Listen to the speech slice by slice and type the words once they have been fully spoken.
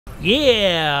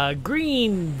Yeah,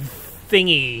 green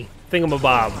thingy,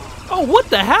 thingamabob. Oh, what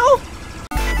the hell?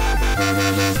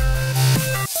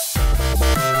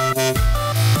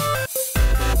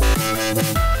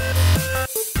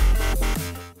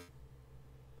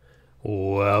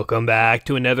 Welcome back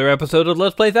to another episode of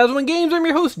Let's Play 1001 Games. I'm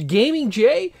your host, Gaming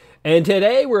Jay, and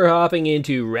today we're hopping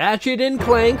into Ratchet and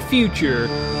Clank Future,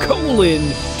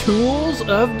 Tools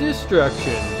of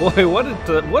Destruction. Boy,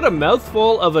 what a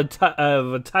mouthful of a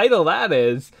title that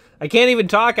is. I can't even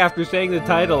talk after saying the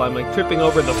title. I'm like tripping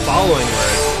over the following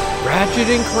words. Ratchet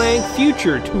and Clank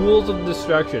Future, Tools of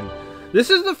Destruction. This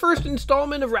is the first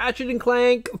installment of Ratchet and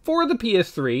Clank for the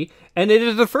PS3, and it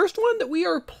is the first one that we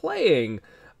are playing.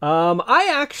 I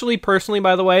actually, personally,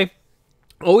 by the way,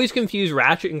 always confuse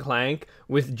Ratchet and Clank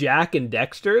with Jak and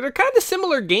Daxter. They're kind of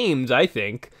similar games, I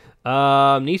think.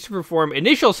 Needs to perform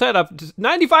initial setup,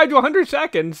 95 to 100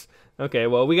 seconds. Okay,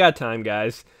 well, we got time,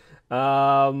 guys.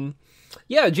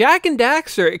 Yeah, Jak and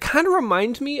Daxter, it kind of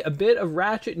reminds me a bit of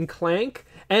Ratchet and Clank.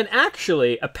 And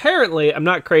actually, apparently, I'm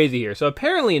not crazy here, so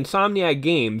apparently Insomniac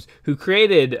Games, who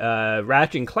created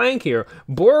Ratchet and Clank here,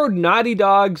 borrowed Naughty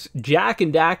Dog's Jak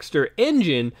and Daxter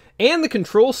engine and the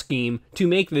control scheme to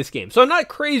make this game. So I'm not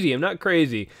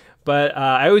crazy, but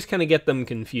I always kind of get them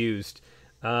confused.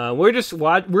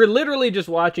 We're literally just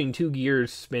watching two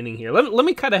gears spinning here. Let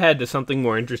me cut ahead to something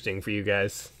more interesting for you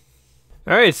guys.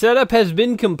 Alright, setup has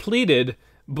been completed.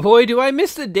 Boy, do I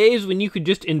miss the days when you could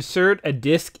just insert a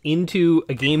disc into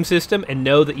a game system and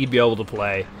know that you'd be able to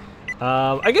play.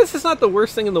 I guess it's not the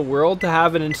worst thing in the world to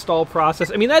have an install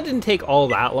process. I mean, that didn't take all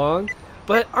that long,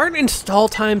 but aren't install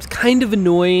times kind of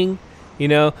annoying? You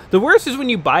know, the worst is when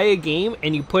you buy a game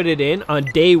and you put it in on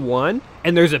day one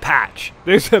and there's a patch.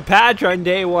 There's a patch on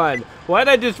day one. Why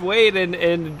not just wait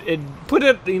and put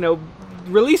it, you know,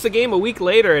 release the game a week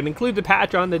later and include the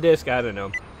patch on the disc? I don't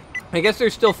know. I guess they're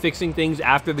still fixing things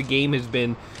after the game has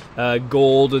been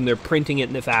gold and they're printing it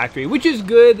in the factory, which is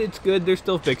good. It's good. They're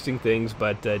still fixing things,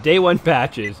 but day one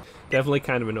patches, definitely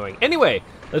kind of annoying. Anyway,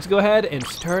 let's go ahead and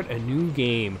start a new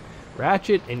game.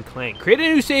 Ratchet and Clank. Create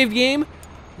a new saved game.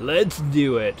 Let's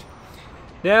do it.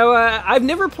 Now, I've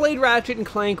never played Ratchet and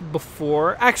Clank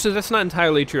before. Actually, that's not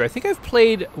entirely true. I think I've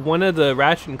played one of the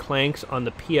Ratchet and Clanks on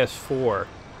the PS4.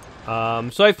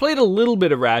 So I've played a little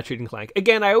bit of Ratchet and Clank.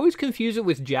 Again, I always confuse it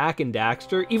with Jak and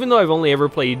Daxter, even though I've only ever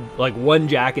played like one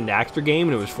Jak and Daxter game,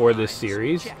 and it was for this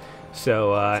series.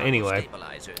 So anyway,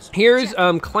 here's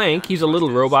Clank. He's a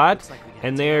little robot,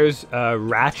 and there's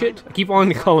Ratchet. I keep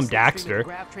wanting to call him Daxter.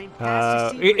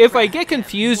 If I get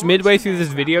confused midway through this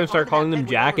video and start calling them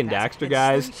Jak and Daxter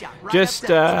guys,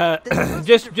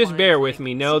 just bear with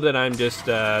me. Know that I'm just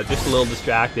a little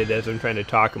distracted as I'm trying to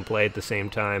talk and play at the same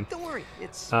time. Don't worry,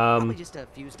 it's probably just a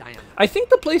fused ion. I think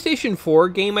the PlayStation 4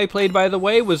 game I played, by the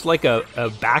way, was like a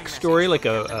backstory, like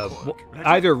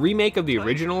either a remake of the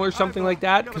original or something like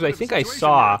that, because I think I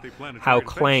saw how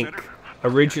Clank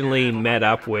originally met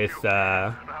up with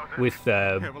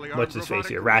what's his face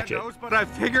here, Ratchet. But I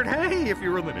figured, hey, if you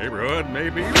were in the neighborhood,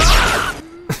 maybe.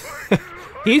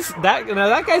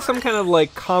 That guy's some kind of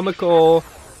like comical.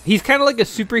 He's kind of like a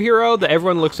superhero that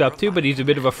everyone looks up to, but he's a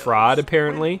bit of a fraud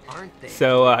apparently.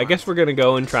 So I guess we're gonna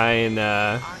go and try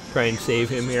and save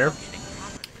him here.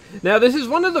 Now, this is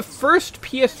one of the first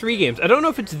PS3 games. I don't know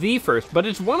if it's the first, but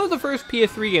it's one of the first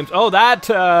PS3 games. Oh,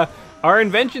 our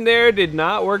invention there did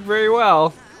not work very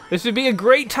well. This would be a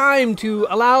great time to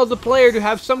allow the player to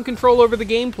have some control over the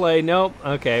gameplay. Nope.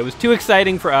 Okay, it was too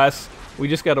exciting for us. We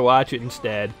just got to watch it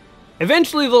instead.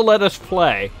 Eventually, they'll let us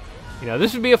play. You know,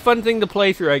 this would be a fun thing to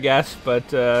play through, I guess,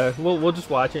 but we'll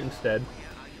just watch it instead.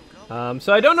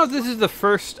 So I don't know if this is the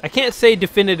first. I can't say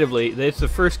definitively that it's the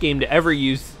first game to ever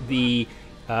use the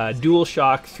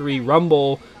DualShock 3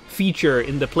 Rumble feature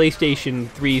in the PlayStation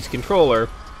 3's controller.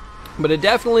 But it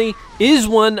definitely is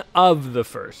one of the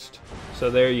first. So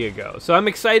there you go. So I'm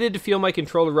excited to feel my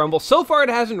controller rumble. So far it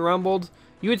hasn't rumbled.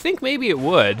 You would think maybe it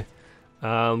would,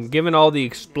 given all the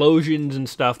explosions and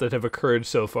stuff that have occurred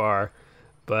so far.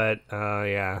 But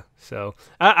yeah, so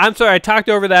I'm sorry I talked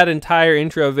over that entire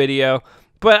intro video.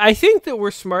 But I think that we're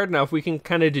smart enough we can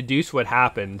kind of deduce what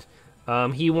happened.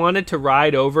 He wanted to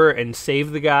ride over and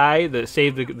save the guy,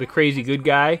 save the crazy good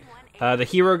guy, the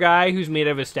hero guy who's made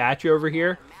of a statue over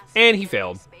here. And he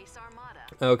failed.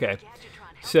 Okay.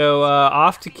 So,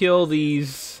 off to kill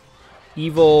these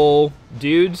evil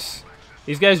dudes.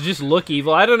 These guys just look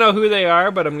evil. I don't know who they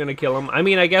are, but I'm going to kill them. I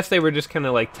mean, I guess they were just kind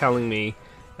of like telling me,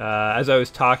 as I was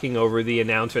talking over the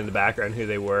announcer in the background, who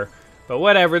they were. But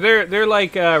whatever. They're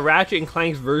like Ratchet and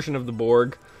Clank's version of the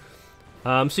Borg.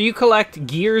 So you collect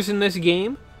gears in this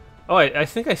game. Oh, I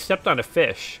think I stepped on a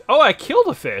fish. Oh, I killed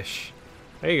a fish.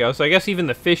 There you go. So I guess even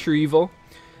the fish are evil.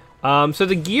 So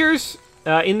the gears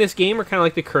in this game are kind of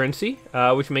like the currency,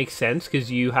 which makes sense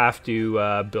because you have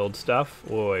to build stuff.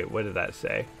 Oh, wait, what did that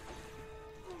say?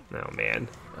 Oh, man.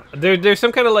 There's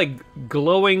some kind of, like,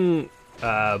 glowing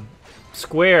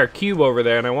square cube over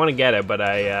there, and I want to get it, but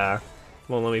I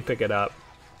won't let me pick it up.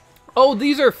 Oh,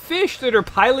 these are fish that are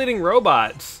piloting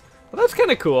robots. Well, that's kind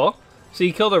of cool. So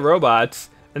you kill the robots,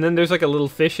 and then there's, like, a little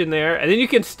fish in there, and then you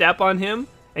can step on him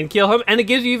and kill him, and it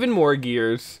gives you even more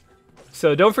gears.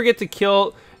 So don't forget to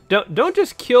kill... Don't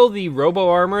just kill the robo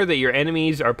armor that your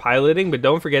enemies are piloting, but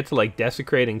don't forget to, like,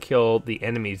 desecrate and kill the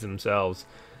enemies themselves.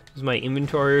 This is my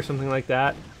inventory or something like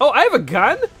that. Oh, I have a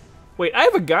gun? Wait, I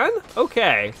have a gun?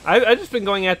 Okay. I've just been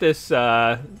going at this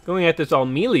all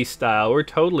melee style. We're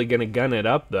totally gonna gun it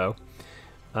up, though.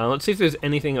 Let's see if there's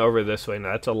anything over this way.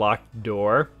 No, that's a locked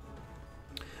door.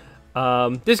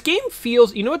 This game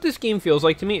feels... You know what this game feels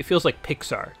like to me? It feels like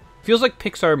Pixar. It feels like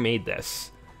Pixar made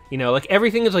this. You know, like,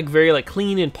 everything is, like, very, like,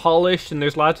 clean and polished, and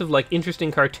there's lots of, like,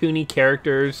 interesting cartoony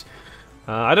characters.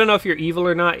 I don't know if you're evil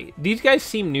or not. These guys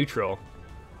seem neutral.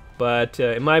 But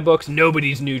in my books,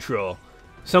 nobody's neutral.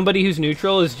 Somebody who's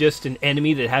neutral is just an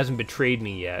enemy that hasn't betrayed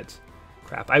me yet.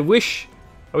 Crap. I wish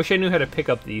I knew how to pick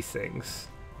up these things.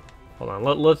 Hold on.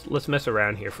 Let's mess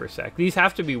around here for a sec. These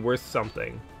have to be worth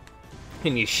something.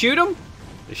 Can you shoot them?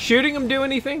 Does shooting them do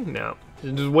anything? No.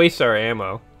 It just wastes our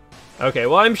ammo. Okay,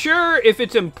 well, I'm sure if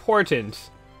it's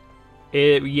important,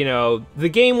 you know, the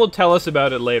game will tell us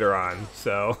about it later on,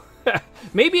 so...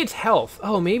 Maybe it's health.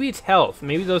 Oh, maybe it's health.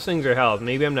 Maybe those things are health.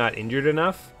 Maybe I'm not injured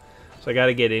enough, so I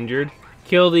gotta get injured.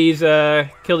 Kill these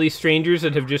strangers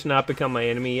that have just not become my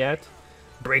enemy yet.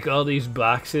 Break all these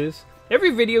boxes. Every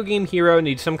video game hero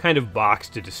needs some kind of box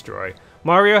to destroy.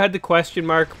 Mario had the question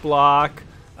mark block.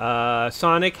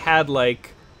 Sonic had,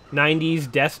 like,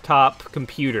 90s desktop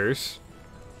computers.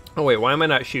 Oh, wait, why am I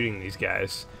not shooting these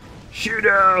guys? Shoot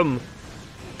them!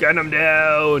 Gun them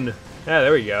down! Ah,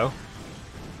 there we go.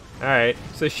 Alright,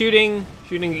 so shooting,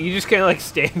 you just kind of, like,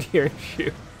 stand here and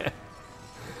shoot.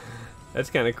 That's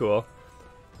kind of cool.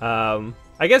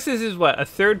 I guess this is, what, a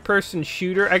third-person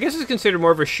shooter? I guess it's considered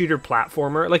more of a shooter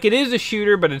platformer. Like, it is a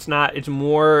shooter, but it's not, it's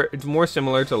more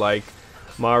similar to, like,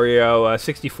 Mario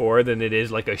 64 than it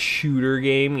is, like, a shooter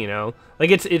game, you know? Like,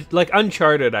 it's like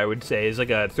Uncharted, I would say, is like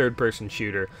a third-person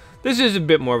shooter. This is a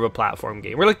bit more of a platform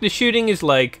game, where, like, the shooting is,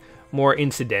 like, more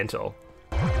incidental.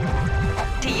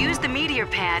 To use the meteor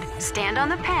pad, stand on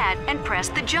the pad and press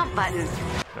the jump button.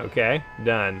 Okay,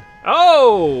 done.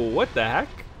 Oh, what the heck?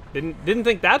 Didn't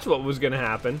think that's what was gonna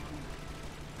happen.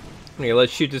 Okay,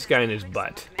 let's shoot this guy in his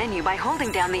butt. Menu by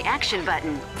holding down the action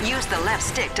button. Use the left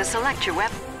stick to select your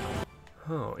weapon.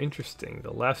 Oh, interesting.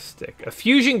 The left stick. A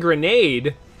fusion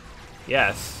grenade?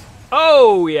 Yes.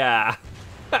 Oh, yeah.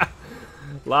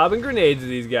 Lobbing grenades at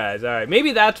these guys. All right,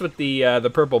 maybe that's what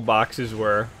the purple boxes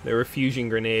were. They were fusion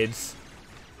grenades.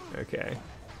 Okay.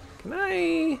 Can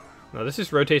I... No, this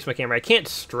just rotates my camera. I can't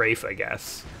strafe, I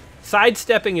guess.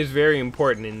 Sidestepping is very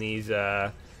important in these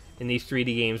 3D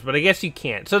games, but I guess you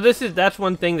can't. So that's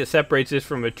one thing that separates this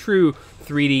from a true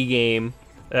 3D game,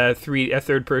 a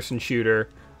third-person shooter,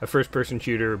 a first-person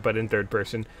shooter, but in third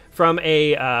person, from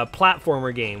a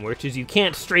platformer game, which is you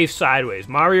can't strafe sideways.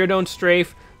 Mario don't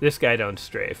strafe, this guy don't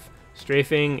strafe.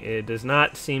 Strafing, it does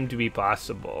not seem to be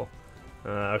possible.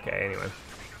 Okay,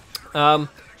 anyway.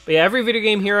 But yeah, every video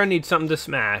game hero needs something to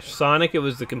smash. Sonic, it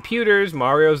was the computers.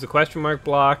 Mario's the question mark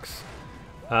blocks.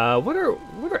 What are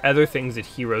other things that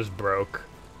heroes broke?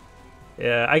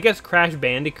 I guess Crash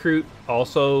Bandicoot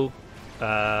also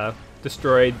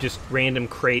destroyed just random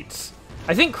crates.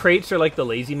 I think crates are like the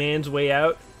lazy man's way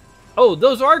out. Oh,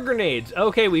 those are grenades.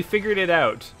 Okay, we figured it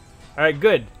out. All right,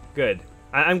 good.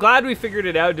 I'm glad we figured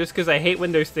it out just because I hate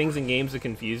when there's things in games that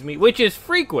confuse me, which is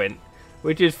frequent.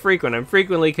 I'm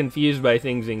frequently confused by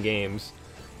things in games,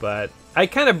 but I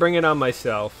kind of bring it on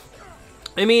myself.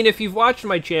 I mean, if you've watched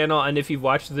my channel and if you've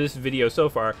watched this video so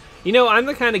far, you know I'm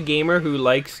the kind of gamer who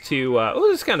likes to, oh,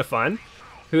 this is kind of fun,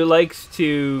 who likes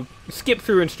to skip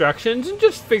through instructions and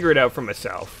just figure it out for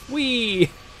myself. Well,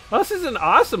 this is an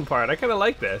awesome part. I kind of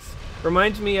like this.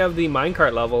 Reminds me of the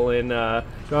minecart level in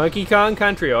Donkey Kong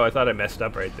Country. Oh, I thought I messed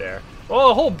up right there. Oh,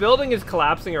 the whole building is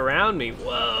collapsing around me.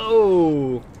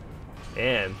 Whoa.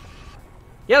 Man.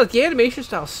 Yeah, like the animation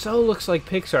style so looks like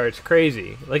Pixar. It's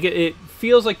crazy. Like it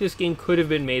feels like this game could have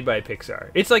been made by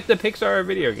Pixar. It's like the Pixar of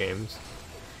video games.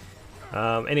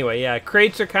 Anyway, yeah,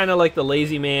 crates are kind of like the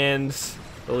lazy man's,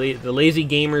 the lazy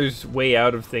gamer's way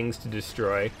out of things to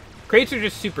destroy. Crates are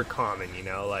just super common, you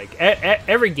know. Like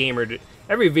every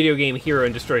video game hero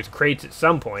destroys crates at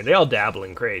some point. They all dabble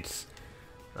in crates.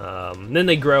 Then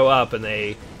they grow up, and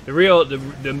the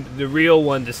real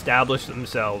ones establish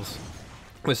themselves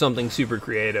with something super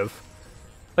creative.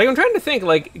 Like, I'm trying to think,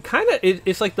 like, kind of,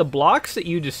 it's like the blocks that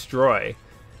you destroy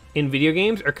in video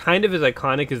games are kind of as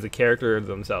iconic as the character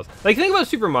themselves. Like, think about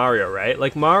Super Mario, right?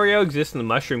 Like, Mario exists in the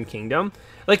Mushroom Kingdom.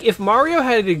 Like, if Mario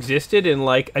had existed in,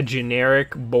 like, a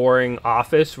generic, boring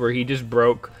office where he just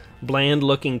broke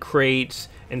bland-looking crates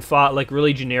and fought, like,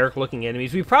 really generic-looking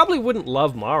enemies, we probably wouldn't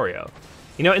love Mario.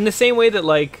 You know, in the same way that,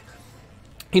 like,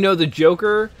 you know, the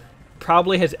Joker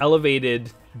probably has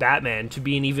elevated Batman to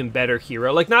be an even better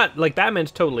hero. Like, not, like,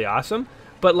 Batman's totally awesome,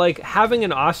 but, like, having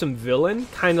an awesome villain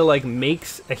kind of, like,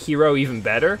 makes a hero even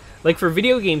better. Like, for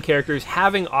video game characters,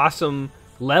 having awesome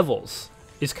levels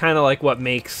is kind of like what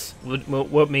makes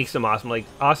them awesome. Like,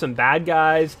 awesome bad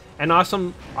guys and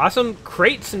awesome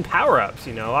crates and power-ups,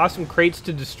 you know, awesome crates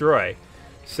to destroy.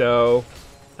 So,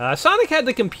 Sonic had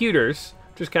the computers,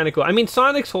 which is kind of cool. I mean,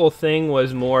 Sonic's whole thing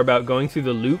was more about going through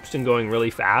the loops and going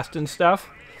really fast and stuff.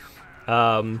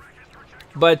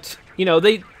 But, you know,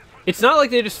 it's not like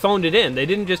they just phoned it in. They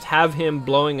didn't just have him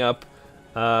blowing up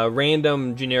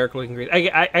random generic-looking crates.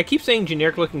 I keep saying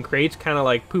generic-looking crates, kind of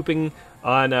like pooping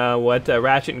on what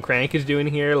Ratchet and Clank is doing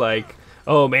here. Like,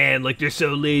 oh man, like, they're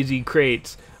so lazy,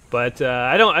 crates. But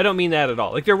I don't mean that at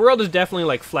all. Like, their world is definitely,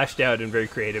 like, fleshed out and very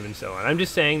creative and so on. I'm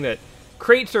just saying that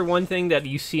crates are one thing that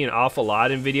you see an awful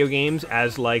lot in video games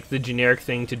as, like, the generic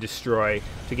thing to destroy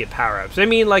to get power-ups. I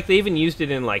mean, like, they even used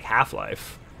it in, like,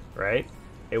 Half-Life, right?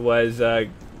 It was,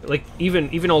 like,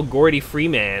 even old Gordy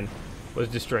Freeman was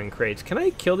destroying crates. Can I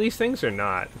kill these things or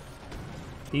not?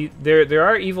 There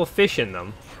are evil fish in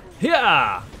them.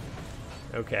 Yeah!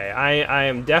 Okay, I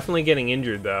am definitely getting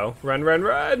injured, though. Run, run,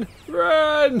 run!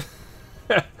 Run!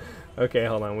 Okay,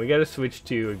 hold on. We gotta switch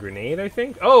to a grenade, I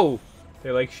think? Oh!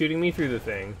 They're, like, shooting me through the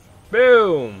thing.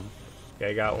 Boom!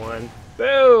 Okay, got one.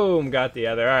 Boom! Got the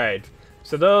other. Alright.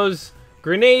 So those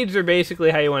grenades are basically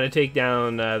how you want to take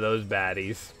down those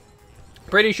baddies.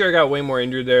 Pretty sure I got way more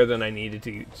injured there than I needed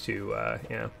to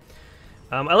yeah.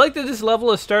 I like that this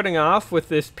level is starting off with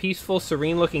this peaceful,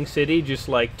 serene-looking city just,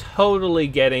 like, totally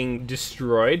getting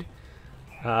destroyed.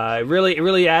 It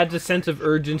really adds a sense of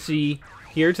urgency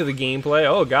here to the gameplay.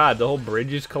 Oh god, the whole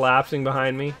bridge is collapsing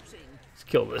behind me. Let's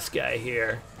kill this guy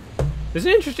here. There's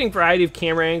an interesting variety of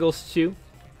camera angles, too.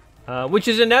 Which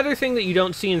is another thing that you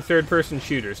don't see in third-person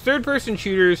shooters. Third-person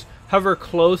shooters hover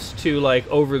close to, like,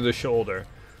 over the shoulder.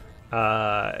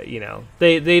 You know,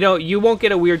 they don't. You won't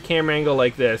get a weird camera angle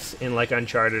like this in, like,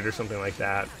 Uncharted or something like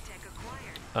that.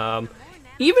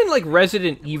 Even, like,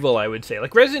 Resident Evil, I would say.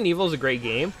 Like, Resident Evil is a great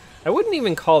game. I wouldn't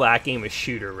even call that game a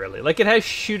shooter, really. Like, it has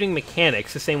shooting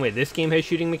mechanics the same way this game has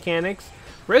shooting mechanics.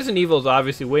 Resident Evil is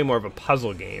obviously way more of a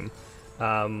puzzle game.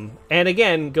 And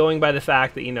again, going by the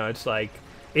fact that, you know, it's like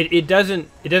it doesn't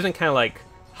kind of like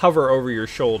hover over your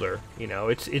shoulder. You know,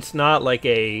 it's not like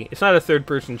it's not a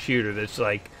third-person shooter that's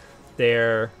like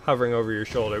they're hovering over your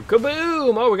shoulder.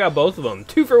 Kaboom! Oh, we got both of them.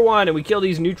 2 for 1, and we kill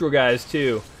these neutral guys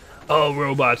too. Oh,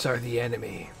 robots are the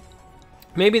enemy.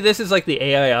 Maybe this is like the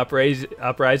AI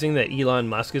uprising that Elon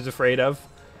Musk is afraid of.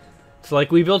 It's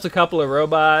like we built a couple of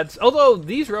robots. Although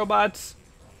these robots,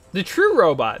 the true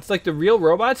robots, like the real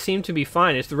robots, seem to be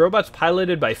fine. It's the robots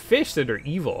piloted by fish that are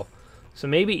evil. So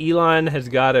maybe Elon has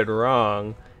got it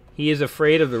wrong. He is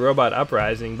afraid of the robot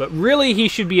uprising, but really he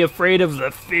should be afraid of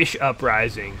the fish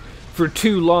uprising for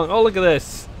too long. Oh, look at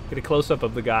this. Get a close-up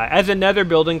of the guy. As another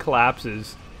building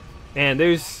collapses. And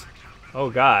there's... Oh,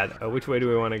 God. Which way do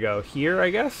we want to go? Here, I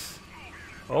guess?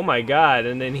 Oh, my God.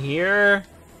 And then here.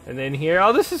 And then here.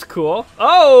 Oh, this is cool.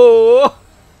 Oh!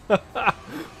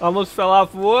 Almost fell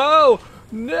off. Whoa!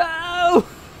 No!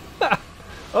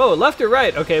 Oh, left or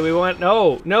right? Okay, we want...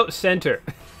 No, center.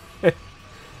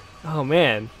 Oh,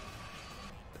 man.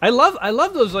 I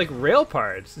love those, like, rail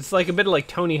parts. It's like a bit of, like,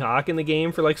 Tony Hawk in the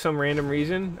game for, like, some random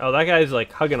reason. Oh, that guy's,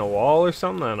 like, hugging a wall or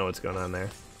something? I don't know what's going on there.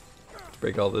 Let's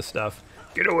break all this stuff.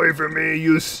 Get away from me,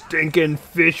 you stinking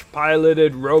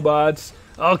fish-piloted robots.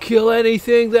 I'll kill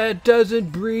anything that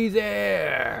doesn't breathe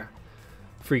air.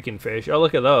 Freaking fish. Oh,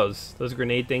 look at those. Those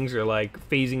grenade things are, like,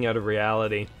 phasing out of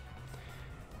reality.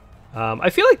 I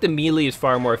feel like the melee is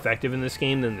far more effective in this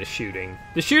game than the shooting.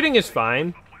 The shooting is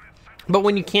fine, but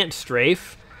when you can't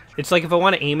strafe, it's like if I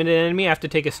want to aim at an enemy, I have to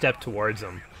take a step towards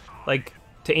them. Like,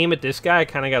 to aim at this guy, I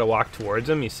kind of got to walk towards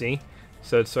him, you see?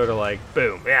 So it's sort of like,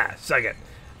 boom, yeah, suck it.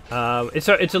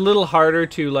 It's a little harder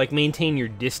to, like, maintain your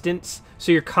distance,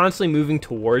 so you're constantly moving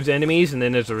towards enemies, and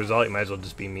then as a result, you might as well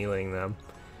just be meleeing them.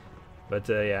 But,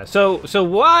 yeah. So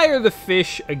why are the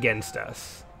fish against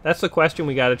us? That's the question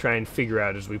we gotta try and figure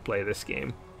out as we play this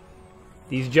game.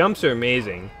 These jumps are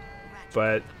amazing,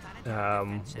 but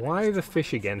Why are the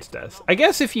fish against us? I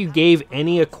guess if you gave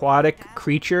any aquatic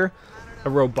creature a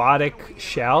robotic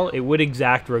shell, it would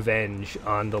exact revenge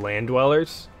on the land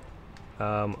dwellers.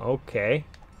 Okay.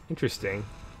 Interesting.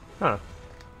 Huh.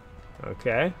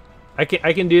 Okay. I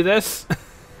can do this?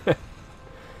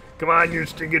 Come on, you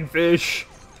stinking fish.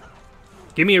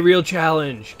 Give me a real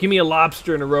challenge. Give me a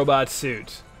lobster in a robot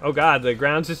suit. Oh god, the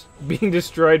ground's just being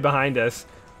destroyed behind us.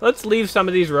 Let's leave some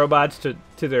of these robots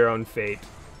to their own fate.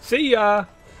 See ya!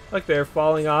 Look, they're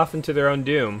falling off into their own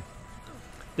doom.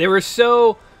 They were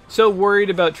so worried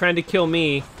about trying to kill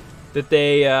me that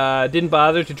they didn't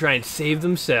bother to try and save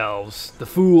themselves. The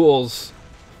fools.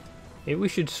 Maybe we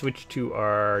should switch to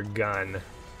our gun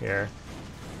here.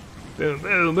 Boom,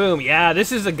 boom, boom. Yeah,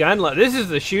 this is the gun. This is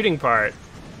the shooting part.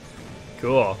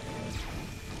 Cool.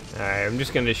 Alright, I'm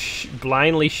just going to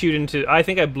blindly shoot into... I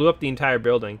think I blew up the entire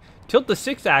building. Tilt the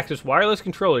 6-axis wireless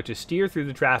controller to steer through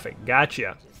the traffic.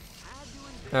 Gotcha.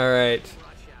 Alright.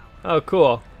 Oh,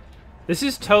 cool. This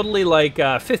is totally like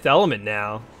Fifth Element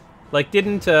now. Like,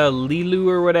 didn't Lilu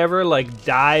or whatever, like,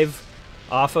 dive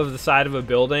off of the side of a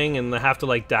building and have to,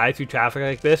 like, dive through traffic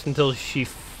like this until she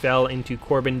fell into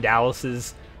Corbin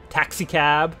Dallas's taxi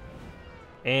cab?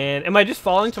 And am I just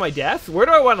falling to my death? Where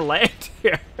do I want to land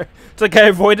here? It's like I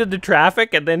avoided the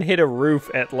traffic and then hit a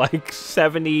roof at like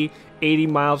 70, 80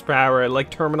 miles per hour at like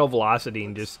terminal velocity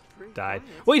and just died.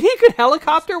 Wait, he could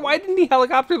helicopter? Why didn't he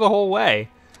helicopter the whole way?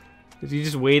 Is he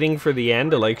just waiting for the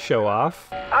end to like show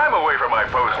off? I'm away from my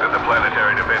post at the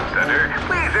Planetary Defense Center.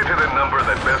 Please enter the number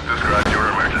that best describes your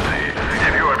emergency.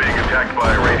 If you are being attacked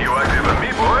by radioactive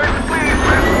amoeboids, please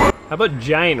press 1. How about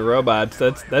giant robots?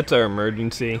 That's our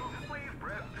emergency.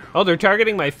 Oh, they're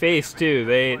targeting my face too.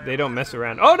 They don't mess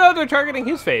around. Oh no, they're targeting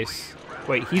his face.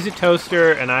 Wait, he's a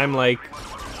toaster and I'm like...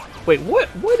 Wait,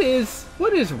 what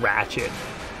is Ratchet?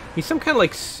 He's some kind of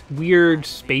like weird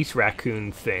space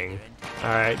raccoon thing.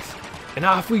 Alright, and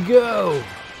off we go!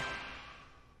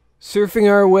 Surfing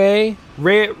our way,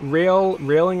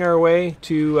 railing our way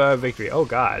to victory. Oh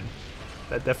god,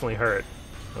 that definitely hurt.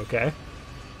 Okay.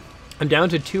 I'm down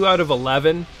to 2 out of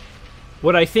 11.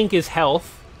 What I think is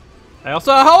health. I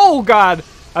also, oh god!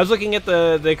 I was looking at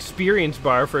the experience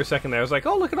bar for a second there. I was like,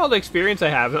 oh, look at all the experience I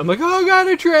have. And I'm like, oh god,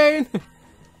 a train!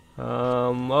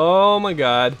 Oh my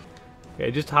god.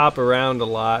 Okay, just hop around a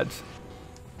lot.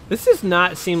 This does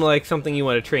not seem like something you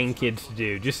want to train kids to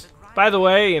do. Just, by the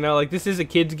way, you know, like, this is a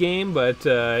kid's game, but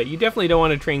you definitely don't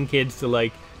want to train kids to,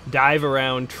 like, dive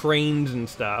around trains and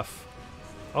stuff.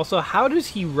 Also, how does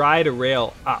he ride a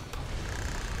rail up?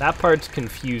 That part's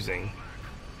confusing.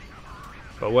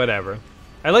 But whatever.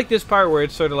 I like this part where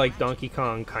it's sort of like Donkey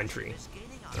Kong Country.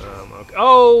 Okay.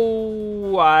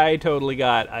 Oh, I totally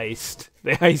got iced.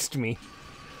 They iced me.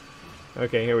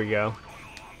 Okay, here we go.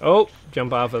 Oh,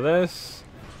 jump off of this.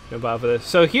 Jump off of this.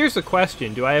 So here's the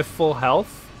question. Do I have full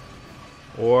health?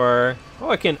 Or... Oh,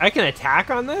 I can attack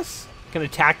on this? I can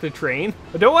attack the train?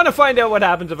 I don't want to find out what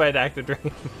happens if I attack the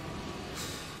train.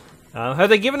 Have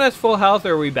they given us full health,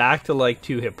 or are we back to, like,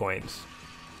 2 hit points?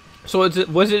 So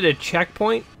was it a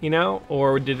checkpoint, you know?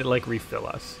 Or did it, like, refill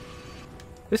us?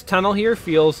 This tunnel here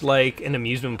feels like an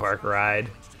amusement park ride.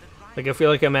 Like, I feel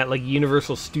like I'm at, like,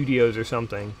 Universal Studios or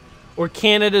something. Or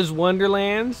Canada's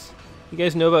Wonderlands. You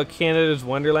guys know about Canada's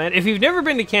Wonderland? If you've never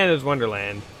been to Canada's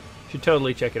Wonderland, you should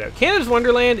totally check it out. Canada's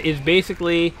Wonderland is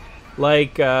basically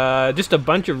like just a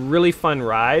bunch of really fun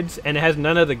rides, and it has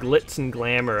none of the glitz and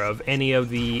glamour of any of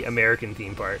the American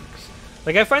theme parks.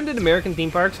 Like, I find that American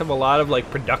theme parks have a lot of like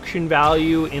production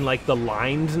value in like the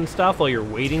lines and stuff while you're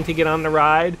waiting to get on the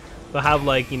ride. They'll have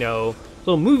like, you know,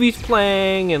 little movies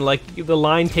playing, and like the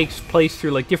line takes place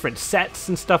through like different sets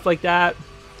and stuff like that.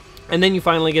 And then you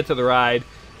finally get to the ride,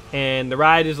 and the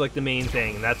ride is like the main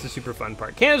thing, and that's the super fun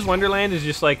part. Canada's Wonderland is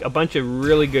just like a bunch of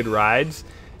really good rides,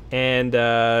 and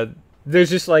there's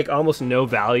just like almost no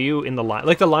value in the line.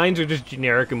 Like, the lines are just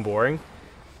generic and boring.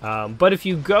 But if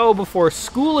you go before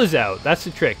school is out, that's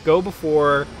the trick. Go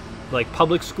before like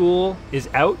public school is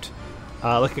out,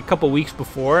 like a couple weeks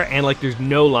before, and like there's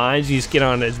no lines. You just get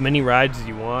on as many rides as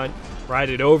you want, ride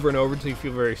it over and over until you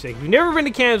feel very safe. If you've never been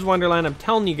to Canada's Wonderland, I'm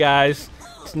telling you guys,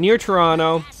 it's near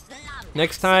Toronto.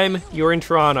 Next time you're in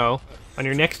Toronto, on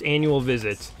your next annual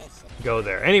visit, go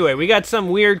there. Anyway, we got some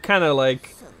weird kind of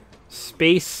like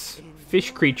space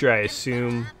fish creature, I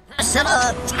assume.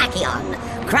 Percival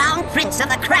Tachyon, Crown Prince of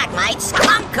the Cragmites,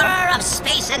 conqueror of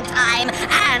space and time,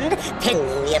 and,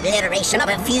 pending the obliteration of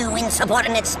a few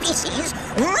insubordinate species,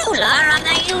 ruler of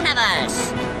the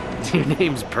universe. Your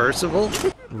name's Percival?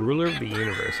 Ruler of the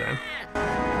universe, huh?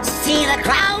 See the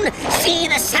crown? See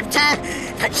the scepter?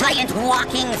 A giant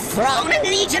walking throne and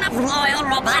legion of loyal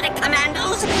robotic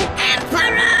commandos?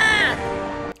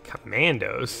 Emperor!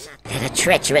 Commandos? That a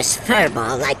treacherous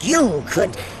furball like you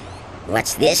could...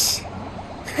 What's this?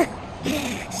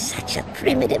 Such a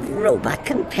primitive robot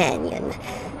companion.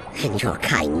 And your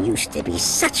kind used to be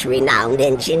such renowned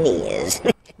engineers.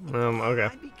 Okay.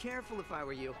 I'd be careful if I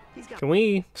were you. He's got Can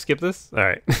we skip this?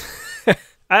 Alright.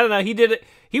 I don't know, he did it.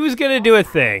 He was gonna do a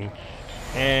thing.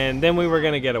 And then we were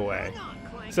gonna get away.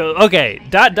 So, okay, ...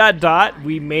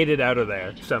 we made it out of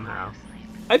there, somehow.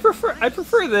 I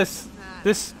prefer this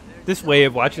way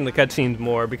of watching the cutscenes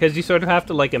more, because you sort of have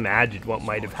to, like, imagine what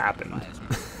might have happened.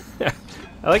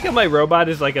 I like how my robot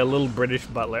is like a little British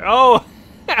butler. Oh!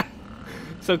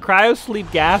 So cryo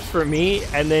sleep gas for me,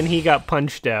 and then he got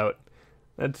punched out.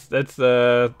 That's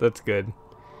good.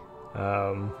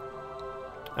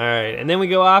 Alright, and then we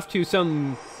go off to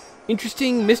some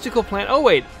interesting mystical planet. Oh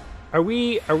wait, are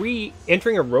we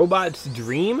entering a robot's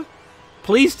dream?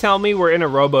 Please tell me we're in a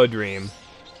robo dream.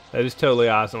 That is totally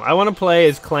awesome. I want to play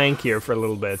as Clank here for a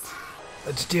little bit.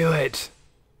 Let's do it.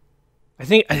 I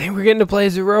think we're getting to play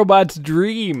as a robot's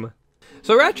dream.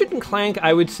 So Ratchet and Clank,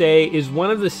 I would say, is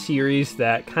one of the series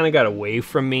that kind of got away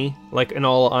from me, like, in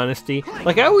all honesty.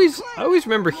 Like, I always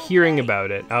remember hearing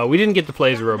about it. Oh, we didn't get to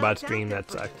play as a robot's dream,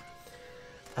 that sucked.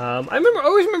 I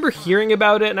always remember hearing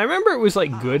about it, and I remember it was,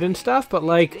 like, good and stuff, but,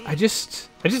 like, I just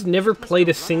never played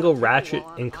a single Ratchet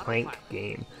and Clank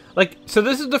game. Like, so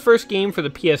this is the first game for the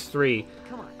PS3.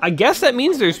 I guess that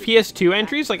means there's PS2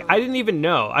 entries. Like, I didn't even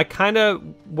know. I kind of,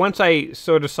 once I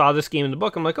sort of saw this game in the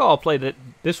book, I'm like, oh, I'll play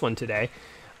this one today.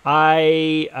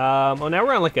 Now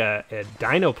we're on like a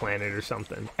dino planet or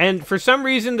something. And for some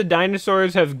reason, the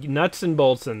dinosaurs have nuts and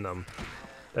bolts in them.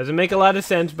 Doesn't make a lot of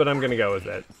sense, but I'm going to go with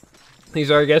it.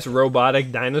 These are, I guess,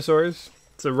 robotic dinosaurs.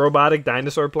 It's a robotic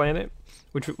dinosaur planet,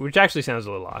 which actually sounds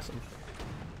a little awesome.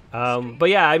 But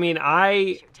yeah, I mean,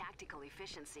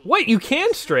 What, you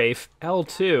can strafe?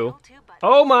 L2?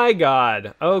 Oh my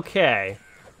god. Okay.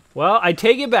 Well, I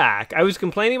take it back. I was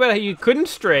complaining about how you couldn't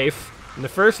strafe in the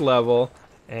first level,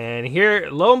 and here,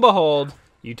 lo and behold,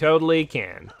 you totally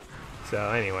can. So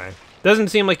anyway, doesn't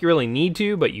seem like you really need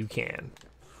to, but you can.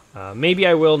 Maybe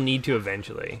I will need to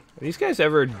eventually. Do these guys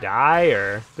ever die,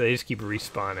 or do they just keep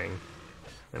respawning?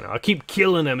 I don't know, I'll keep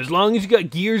killing them. As long as you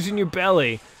got gears in your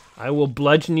belly, I will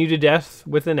bludgeon you to death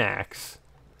with an axe.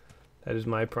 That is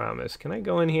my promise. Can I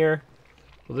go in here?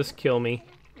 Will this kill me?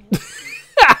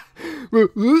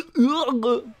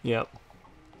 Yep.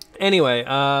 Anyway,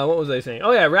 what was I saying?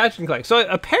 Oh yeah, Ratchet and Clank. So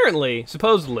apparently,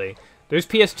 supposedly, there's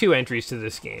PS2 entries to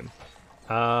this game.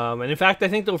 And in fact, I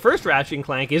think the first Ratchet and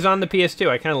Clank is on the PS2.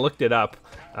 I kind of looked it up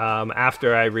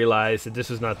after I realized that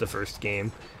this was not the first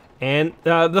game. And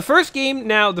the first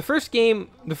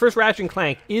Ratchet and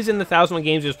Clank is in the 1001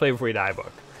 Games Just Play Before You Die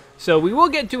book. So we will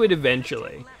get to it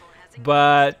eventually.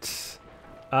 But,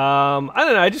 I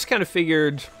don't know, I just kind of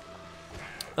figured,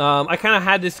 I kind of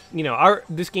had this, you know,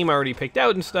 this game already picked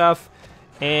out and stuff,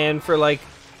 and for, like,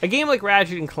 a game like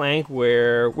Ratchet and Clank,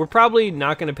 where we're probably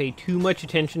not going to pay too much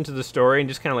attention to the story and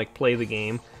just kind of, like, play the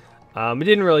game, it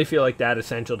didn't really feel like that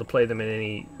essential to play them in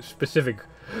any specific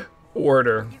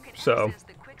order, so...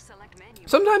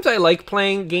 Sometimes I like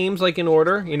playing games like in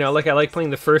order, you know, like I like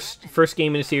playing the first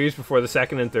game in a series before the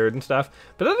second and third and stuff.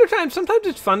 But other times, sometimes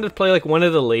it's fun to play like one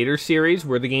of the later series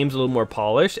where the game's a little more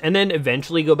polished, and then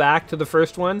eventually go back to the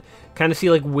first one, kind of see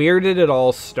like where did it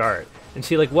all start, and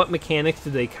see like what mechanics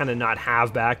did they kind of not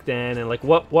have back then, and like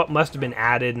what must have been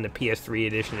added in the PS3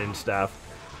 edition and stuff.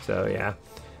 So yeah,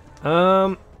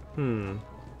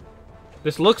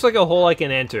 this looks like a hole I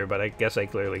can enter, but I guess I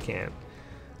clearly can't.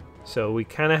 So we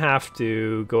kind of have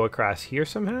to go across here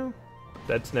somehow?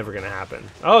 That's never going to happen.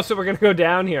 Oh, so we're going to go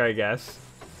down here, I guess.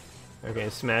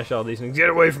 Okay, smash all these things. Get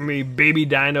away from me, baby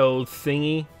dino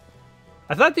thingy.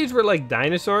 I thought these were like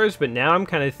dinosaurs, but now I'm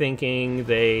kind of thinking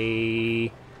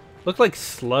they look like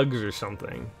slugs or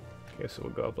something. Okay, so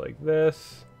we'll go up like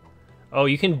this. Oh,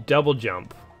 you can double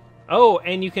jump. Oh,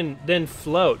 and you can then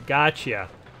float. Gotcha.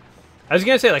 I was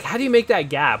going to say, like, how do you make that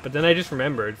gap? But then I just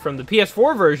remembered from the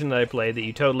PS4 version that I played that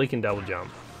you totally can double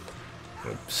jump.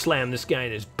 Slam this guy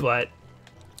in his butt.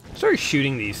 Start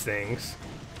shooting these things.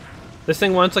 This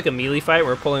thing wants, like, a melee fight.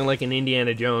 We're pulling, like, an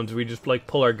Indiana Jones. We just, like,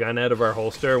 pull our gun out of our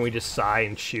holster and we just sigh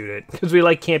and shoot it. Because we,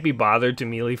 like, can't be bothered to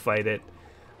melee fight it.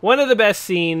 One of the best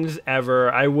scenes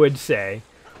ever, I would say,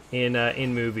 in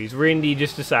movies. Where Indy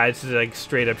just decides to, like,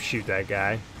 straight up shoot that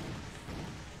guy.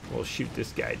 We'll shoot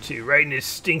this guy too, right in his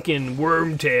stinking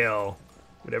worm tail.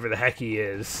 Whatever the heck he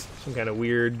is. Some kind of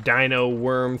weird dino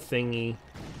worm thingy.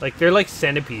 Like, they're like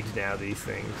centipedes now, these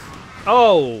things.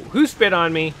 Oh, who spit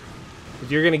on me?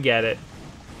 'Cause you're gonna get it.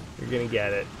 You're gonna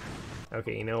get it.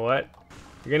 Okay, you know what?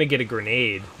 You're gonna get a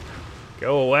grenade.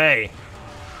 Go away.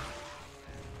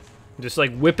 I'm just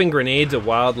like whipping grenades at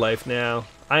wildlife now.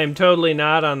 I'm totally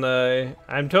not a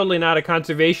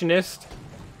conservationist.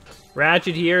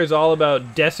 Ratchet here is all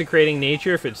about desecrating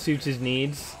nature if it suits his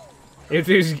needs.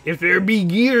 If there be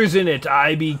gears in it,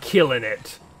 I be killing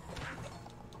it.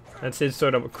 That's his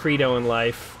sort of credo in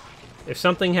life. If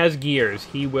something has gears,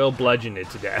 he will bludgeon it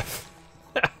to death.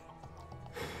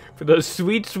 For those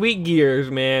sweet, sweet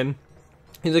gears, man.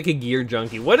 He's like a gear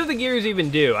junkie. What do the gears even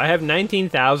do? I have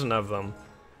 19,000 of them.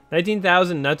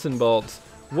 19,000 nuts and bolts.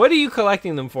 What are you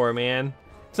collecting them for, man?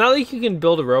 It's not like you can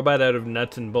build a robot out of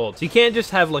nuts and bolts. You can't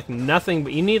just have like nothing,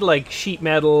 but you need like sheet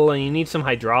metal and you need some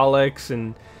hydraulics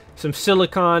and some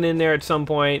silicon in there at some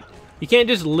point. You can't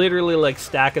just literally like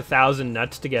stack 1,000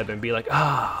 nuts together and be like,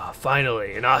 ah,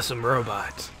 finally, an awesome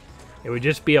robot. It would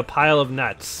just be a pile of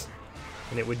nuts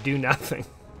and it would do nothing.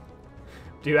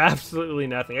 Do absolutely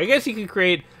nothing. I guess you could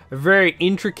create a very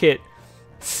intricate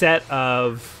set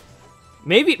of...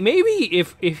 Maybe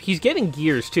if he's getting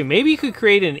gears too, maybe you could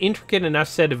create an intricate enough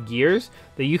set of gears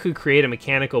that you could create a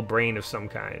mechanical brain of some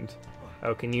kind.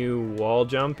 Oh, can you wall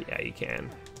jump? Yeah, you can.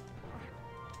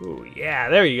 Ooh, yeah,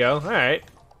 there you go. Alright.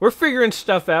 We're figuring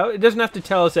stuff out. It doesn't have to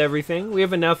tell us everything. We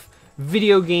have enough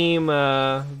video game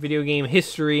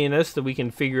history in us that we can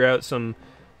figure out some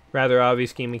rather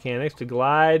obvious game mechanics. To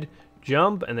glide,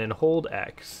 jump, and then hold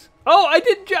X. Oh, I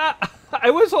did jump!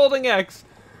 I was holding X.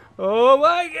 Oh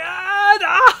my god!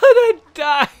 Ah, I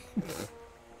died!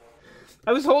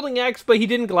 I was holding X, but he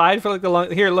didn't glide for like the long...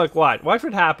 Here, look, watch. Watch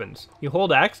what happens. You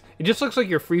hold X, it just looks like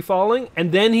you're free-falling,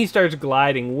 and then he starts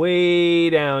gliding way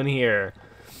down here.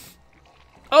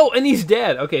 Oh, and he's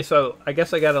dead. Okay, so I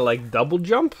guess I gotta, like, double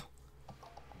jump?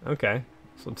 Okay,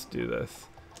 so let's do this.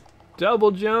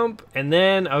 Double jump, and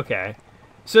then... Okay.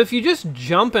 So if you just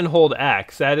jump and hold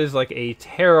X, that is, like, a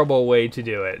terrible way to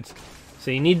do it. So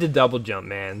you need the double jump,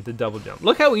 man. The double jump.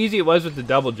 Look how easy it was with the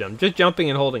double jump. Just jumping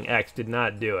and holding X did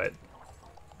not do it.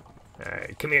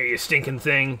 Alright, come here, you stinking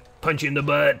thing. Punch you in the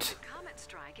butt.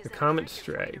 The Comet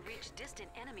Strike.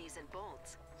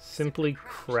 Simply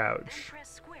crouch.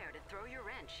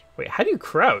 Wait, how do you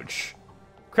crouch?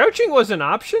 Crouching was an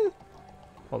option?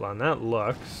 Hold on, that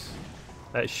looks.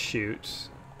 That shoots.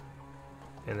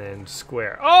 And then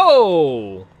square.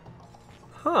 Oh!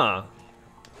 Huh.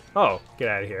 Oh, get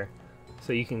out of here.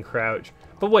 So you can crouch.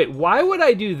 But wait, why would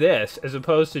I do this as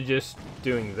opposed to just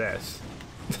doing this?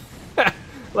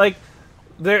 Like,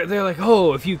 they're like,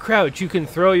 oh, if you crouch, you can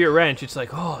throw your wrench. It's like,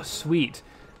 oh, sweet.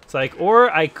 It's like, or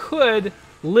I could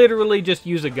literally just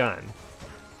use a gun.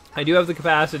 I do have the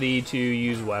capacity to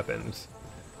use weapons.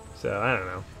 So, I don't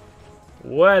know.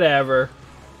 Whatever.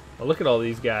 Oh, look at all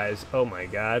these guys. Oh my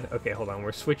god. Okay, hold on.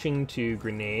 We're switching to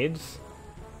grenades.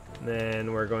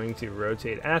 Then we're going to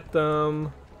rotate at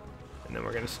them. And then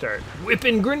we're going to start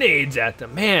whipping grenades at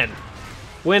them. Man,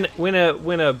 when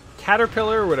a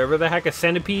caterpillar, or whatever the heck, a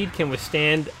centipede, can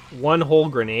withstand one whole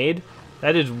grenade,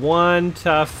 that is one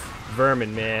tough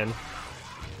vermin, man.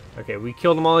 Okay, we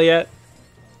killed them all yet?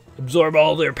 Absorb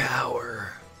all their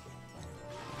power.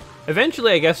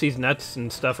 Eventually, I guess these nuts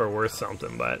and stuff are worth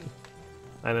something, but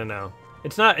I don't know.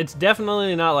 It's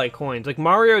definitely not like coins. Like,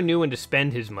 Mario knew when to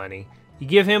spend his money. You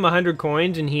give him 100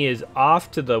 coins and he is off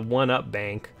to the one-up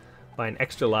bank buying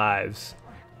extra lives.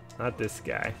 Not this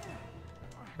guy.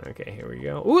 Okay, here we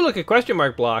go. Ooh, look, a question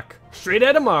mark block. Straight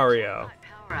out of Mario.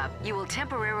 Power up. You will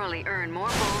temporarily earn more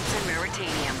bolts and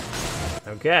raritanium.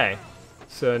 Okay.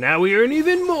 So now we earn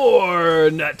even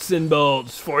more nuts and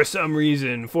bolts for some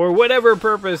reason. For whatever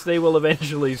purpose they will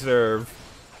eventually serve.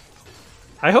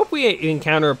 I hope we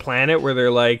encounter a planet where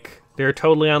they're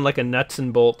totally on like a nuts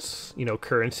and bolts, you know,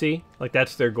 currency. Like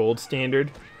that's their gold standard.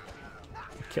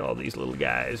 Kill all these little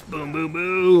guys. Boom, boom,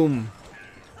 boom.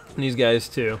 And these guys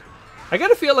too. I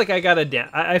feel like I got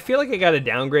a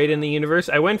downgrade in the universe.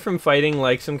 I went from fighting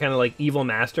like some kind of like evil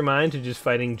mastermind to just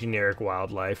fighting generic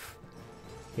wildlife.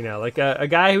 You know, like a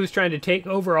guy who's trying to take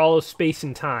over all of space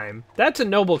and time. That's a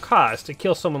noble cause to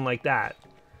kill someone like that.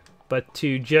 But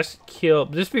to just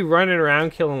be running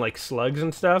around killing like slugs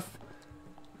and stuff.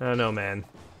 I don't know, man.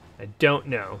 I don't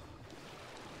know.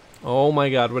 Oh my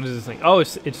god, what is this thing? Oh,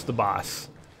 it's the boss.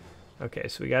 Okay,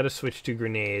 so we gotta switch to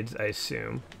grenades, I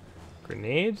assume.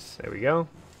 Grenades, there we go.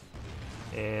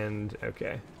 And,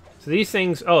 okay. So these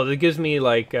things, oh, that gives me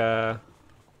like,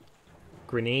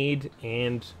 grenade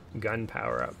and gun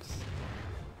power-ups.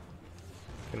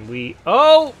 Can we,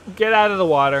 oh, get out of the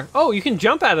water. Oh, you can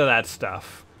jump out of that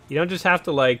stuff. You don't just have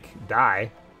to, like,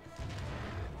 die.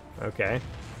 Okay.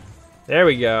 There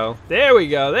we go. There we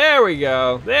go. There we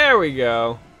go. There we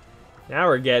go. Now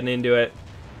we're getting into it.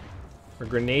 We're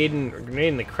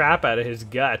grenading the crap out of his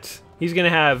guts. He's gonna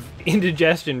have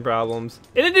indigestion problems.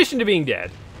 In addition to being dead.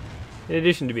 In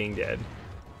addition to being dead.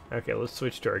 Okay, let's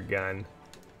switch to our gun.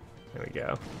 There we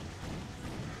go.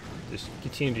 Just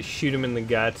continue to shoot him in the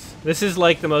guts. This is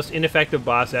like the most ineffective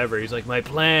boss ever. He's like, my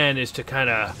plan is to kind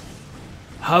of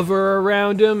hover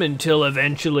around him until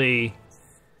eventually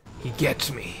he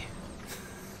gets me.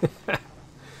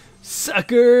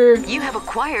 Sucker! You have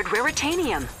acquired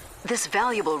Raritanium. This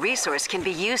valuable resource can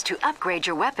be used to upgrade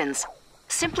your weapons.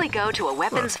 Simply go to a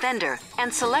weapons vendor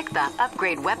and select the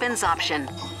Upgrade Weapons option.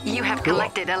 You have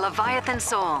collected a Leviathan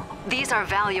Soul. These are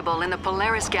valuable in the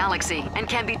Polaris Galaxy and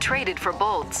can be traded for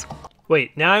bolts.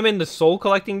 Wait, now I'm in the soul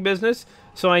collecting business?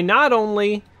 So I not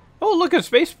only... Oh, look at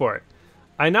Spaceport.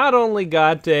 I not only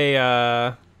got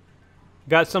a...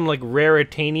 got some, like,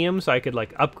 Raritanium so I could,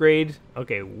 like, upgrade...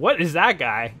 Okay, what is that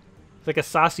guy? It's like a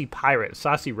saucy pirate,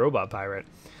 saucy robot pirate.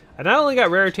 I not only got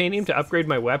Raritanium to upgrade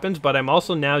my weapons, but I'm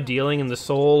also now dealing in the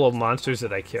soul of monsters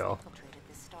that I kill.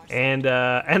 And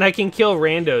I can kill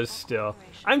randos still.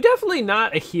 I'm definitely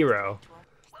not a hero.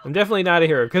 I'm definitely not a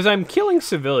hero, because I'm killing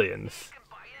civilians.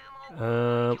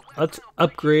 Let's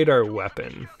upgrade our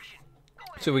weapon.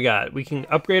 So we can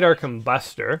upgrade our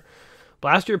combustor.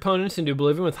 Blast your opponents into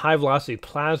oblivion with high-velocity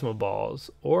plasma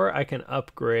balls. Or I can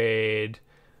upgrade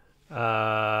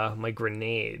my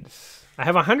grenades. I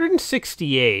have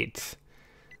 168.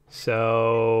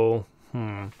 So,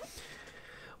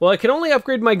 well, I can only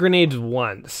upgrade my grenades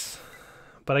once.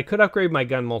 But I could upgrade my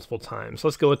gun multiple times.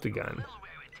 Let's go with the gun.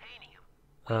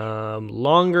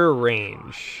 Longer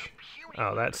range.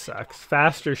 Oh, that sucks.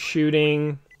 Faster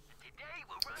shooting.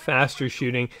 Faster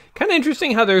shooting. Kind of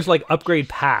interesting how there's, like, upgrade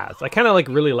paths. I kind of, like,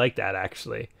 really like that,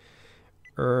 actually.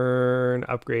 Earn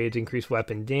upgrades, increase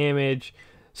weapon damage.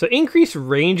 So increased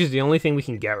range is the only thing we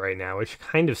can get right now, which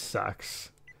kind of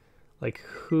sucks. Like,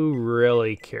 who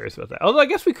really cares about that? Although I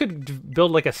guess we could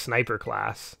build, like, a sniper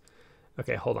class.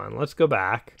 Okay, hold on. Let's go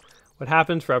back. What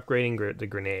happens for upgrading the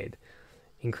grenade?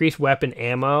 Increase weapon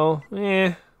ammo.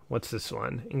 What's this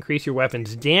one? Increase your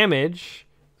weapon's damage.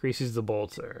 Increases the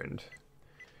bolts earned.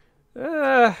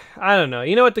 I don't know.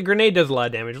 You know what? The grenade does a lot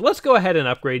of damage. Let's go ahead and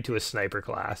upgrade to a sniper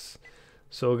class.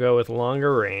 So we'll go with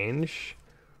longer range.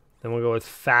 Then we'll go with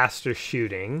faster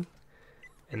shooting.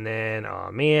 And then,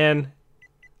 oh man.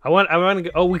 I want to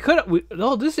go,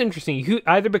 oh, this is interesting. You could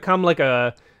either become like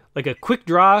a quick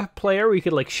draw player where you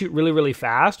could like shoot really, really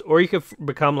fast, or you could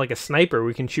become like a sniper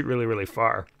where you can shoot really, really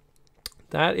far.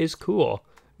 That is cool.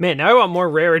 Man, now I want more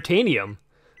Raritanium.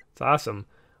 It's awesome.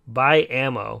 Buy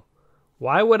ammo.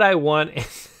 Why would I want...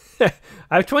 I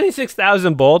have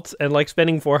 26,000 bolts, and like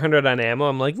spending 400 on ammo,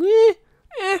 I'm like,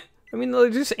 I mean,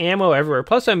 there's just ammo everywhere.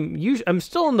 Plus, I'm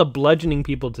still in the bludgeoning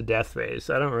people to death phase,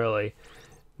 so I don't really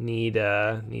need...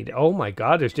 Oh my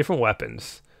god, there's different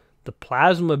weapons. The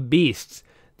Plasma Beasts.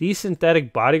 These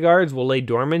synthetic bodyguards will lay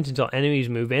dormant until enemies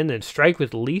move in, then strike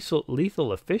with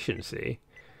lethal efficiency.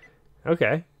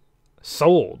 Okay.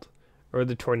 Sold. Or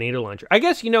the tornado launcher. I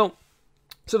guess,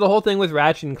 so the whole thing with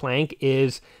Ratchet and Clank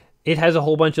is it has a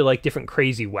whole bunch of like different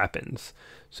crazy weapons.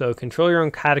 So control your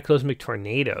own cataclysmic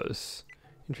tornadoes.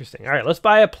 Interesting. All right, let's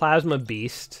buy a Plasma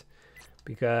Beast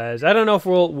because I don't know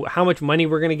if how much money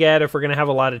we're going to get, if we're going to have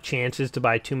a lot of chances to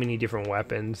buy too many different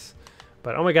weapons.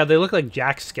 But oh my god, they look like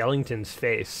Jack Skellington's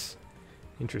face.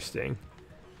 Interesting.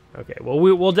 Okay, well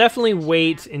we'll definitely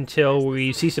wait until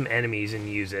we see some enemies and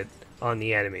use it on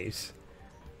the enemies.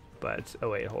 But, oh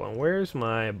wait, hold on. Where's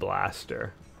my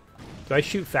blaster? Do I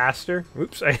shoot faster?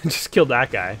 Oops, I just killed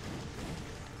that guy.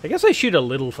 I guess I shoot a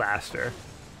little faster.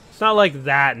 It's not like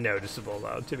that noticeable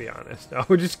though, to be honest. No,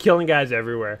 we're just killing guys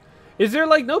everywhere. Is there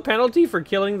like no penalty for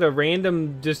killing the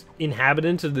random just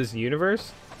inhabitants of this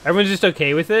universe? Everyone's just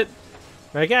okay with it?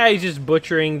 Like, he's just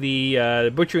butchering the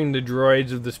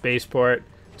droids of the spaceport.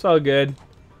 It's all good.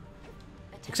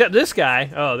 Except this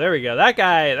guy. Oh, there we go. That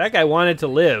guy wanted to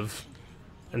live.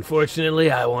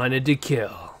 Unfortunately, I wanted to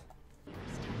kill.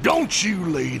 Don't you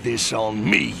lay this on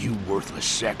me, you worthless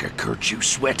sack of Kurt, you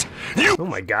sweat. You... Oh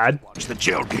my god. Watch the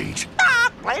jail gauge.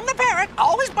 Blame the parrot.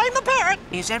 Always blame the parrot.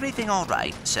 Is everything all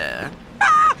right, sir?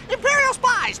 Imperial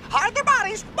spies. Hide their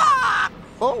bodies.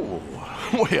 Oh,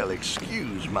 well,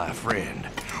 excuse my friend.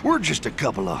 We're just a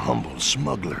couple of humble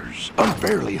smugglers,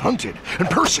 unfairly hunted and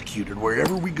persecuted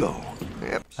wherever we go.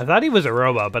 Yep. I thought he was a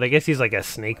robot, but I guess he's like a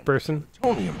snake person.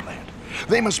 Plutonium plant.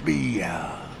 They must be,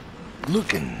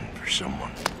 looking for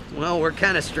someone. Well, we're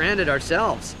kind of stranded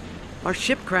ourselves. Our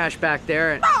ship crashed back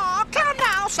there and... Kill them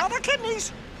now. Sell their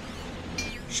kidneys.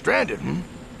 Stranded, hmm?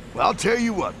 Well, I'll tell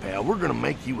you what, pal. We're gonna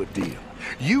make you a deal.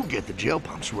 You get the gel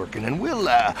pumps working, and we'll,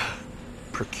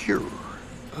 procure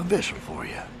a vessel for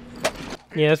you.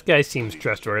 Yeah, this guy seems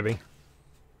trustworthy.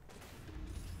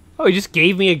 Oh, he just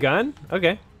gave me a gun?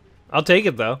 Okay. I'll take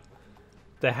it, though.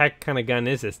 The heck kind of gun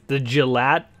is this? The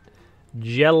gelanator.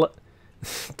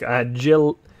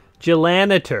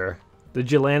 The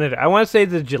gelanator. I want to say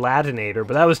the gelatinator,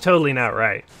 but that was totally not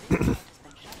right.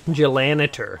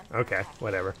 Gelanator. Okay,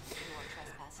 whatever.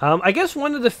 I guess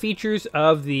one of the features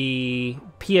of the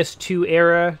PS2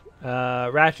 era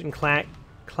Ratchet and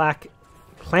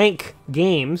Clank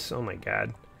games. Oh my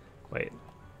god. Wait.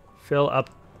 Fill up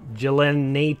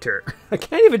gelanator. I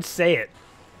can't even say it.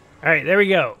 Alright, there we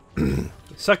go.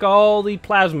 Suck all the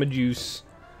plasma juice.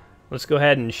 Let's go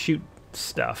ahead and shoot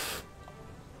stuff.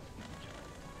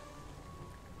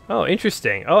 Oh,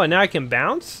 interesting. Oh, and now I can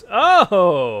bounce?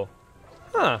 Oh!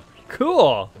 Huh.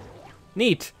 Cool.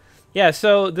 Neat. Yeah,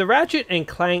 so the Ratchet and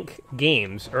Clank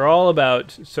games are all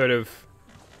about sort of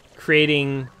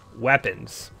creating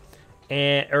weapons.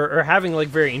 And, or having, like,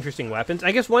 very interesting weapons.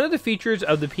 I guess one of the features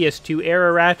of the PS2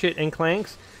 era Ratchet and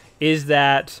Clanks is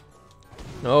that...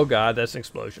 Oh god, that's an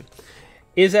explosion.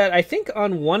 Is that I think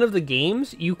on one of the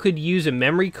games, you could use a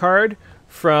memory card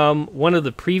from one of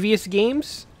the previous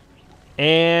games,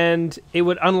 and it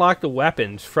would unlock the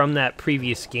weapons from that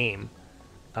previous game,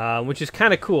 which is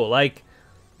kind of cool. Like,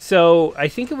 so I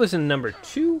think it was in number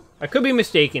 2. I could be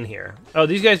mistaken here. Oh,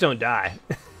 these guys don't die.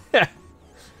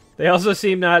 They also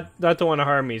seem not to want to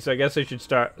harm me, so I guess I should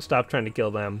stop trying to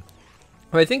kill them.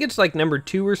 But I think it's like number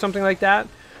 2 or something like that,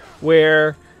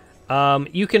 where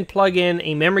you can plug in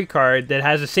a memory card that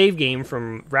has a save game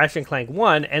from Ratchet and Clank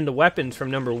 1, and the weapons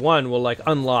from number 1 will like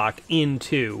unlock in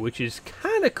 2, which is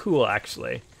kind of cool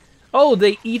actually. Oh,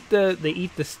 they eat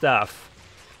the stuff.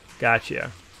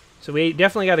 Gotcha. So we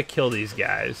definitely got to kill these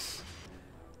guys,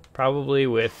 probably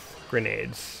with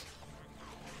grenades.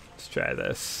 Let's try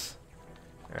this.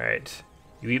 All right,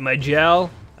 you eat my gel,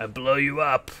 I blow you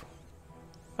up.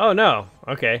 Oh no,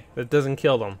 okay, that doesn't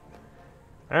kill them.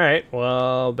 Alright,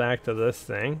 well, back to this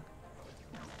thing.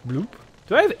 Bloop.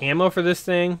 Do I have ammo for this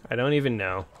thing? I don't even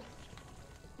know.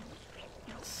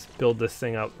 Let's build this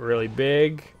thing up really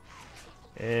big.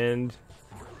 And...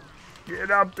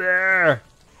 get up there!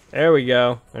 There we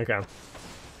go. Okay.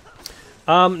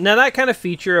 Now that kind of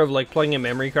feature of, like, plugging a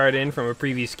memory card in from a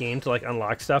previous game to, like,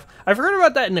 unlock stuff, I've heard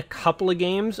about that in a couple of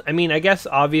games. I mean, I guess,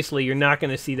 obviously, you're not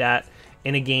going to see that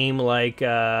in a game like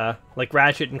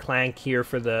Ratchet and Clank here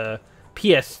for the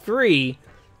PS3,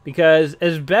 because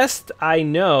as best I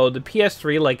know, the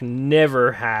PS3 like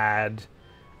never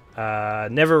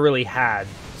really had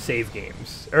save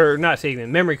games, or not save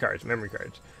games, memory cards,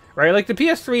 right? Like the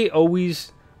PS3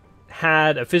 always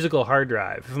had a physical hard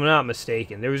drive, if I'm not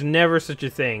mistaken. There was never such a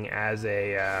thing as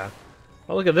a,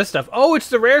 oh look at this stuff. Oh, it's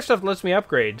the rare stuff that lets me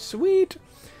upgrade. Sweet.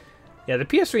 Yeah, the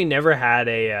PS3 never had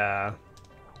a,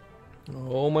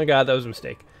 oh my god, that was a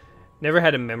mistake. Never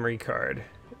had a memory card.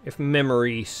 If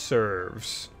memory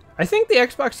serves. I think the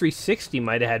Xbox 360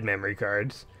 might have had memory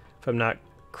cards, if I'm not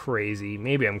crazy.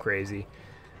 Maybe I'm crazy.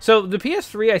 So the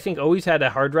PS3, I think, always had a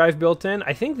hard drive built in.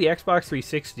 I think the Xbox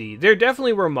 360, there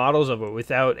definitely were models of it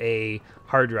without a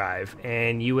hard drive,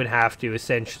 and you would have to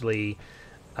essentially,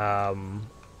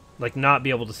 like, not be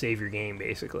able to save your game,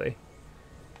 basically.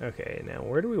 Okay, now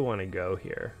where do we want to go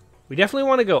here? We definitely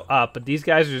want to go up, but these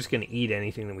guys are just going to eat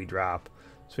anything that we drop.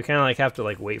 So we kind of like have to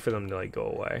like wait for them to like go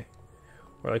away,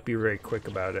 or like be very quick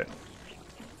about it.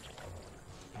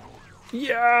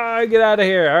 Yeah, get out of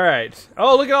here! All right.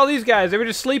 Oh, look at all these guys. They were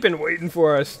just sleeping, waiting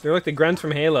for us. They're like the grunts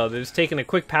from Halo. They're just taking a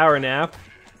quick power nap.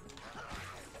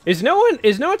 Is no one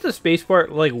at the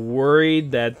spaceport like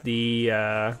worried that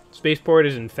the spaceport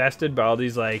is infested by all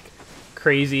these like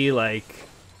crazy like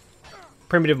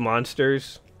primitive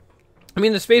monsters? I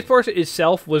mean, the spaceport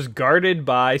itself was guarded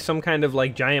by some kind of,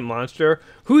 like, giant monster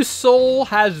whose soul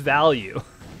has value.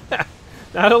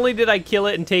 Not only did I kill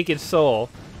it and take its soul,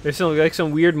 there's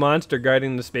some weird monster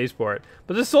guarding the spaceport,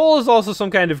 but the soul is also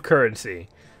some kind of currency.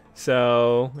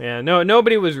 So, yeah,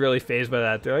 nobody was really fazed by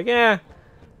that. They're like, yeah,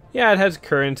 it has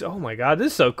currency. Oh my god,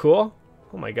 this is so cool.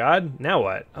 Oh my god, now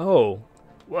what? Oh,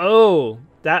 whoa,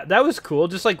 that was cool.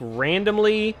 Just, like,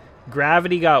 randomly,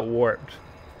 gravity got warped.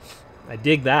 I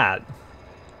dig that.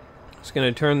 Just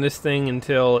gonna turn this thing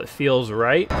until it feels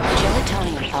right.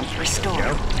 Gelatonium pump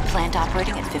restored. Plant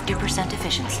operating at 50%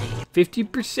 efficiency.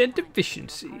 50%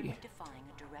 efficiency.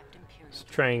 Let's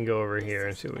try and go over here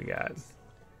and see what we got.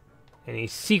 Any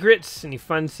secrets? Any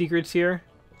fun secrets here?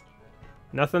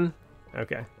 Nothing?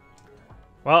 Okay.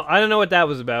 Well, I don't know what that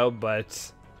was about,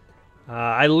 but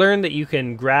I learned that you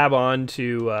can grab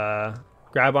onto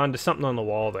grab onto something on the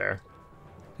wall there.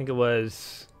 I think it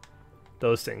was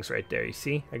those things right there, you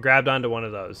see? I grabbed onto one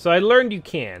of those. So I learned you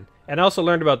can. And I also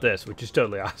learned about this, which is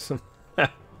totally awesome.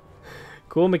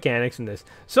 Cool mechanics in this.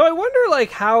 So I wonder,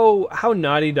 like, how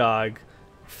Naughty Dog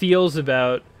feels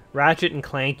about Ratchet and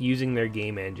Clank using their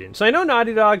game engine. So I know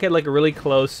Naughty Dog had, like, a really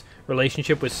close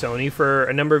relationship with Sony for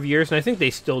a number of years, and I think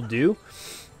they still do.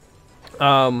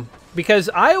 Because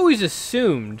I just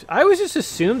assumed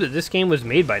that this game was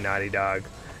made by Naughty Dog.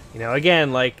 You know,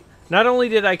 again, like, not only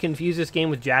did I confuse this game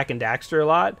with Jak and Daxter a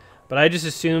lot, but I just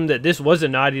assumed that this was a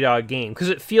Naughty Dog game, because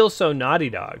it feels so Naughty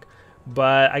Dog.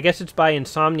 But I guess it's by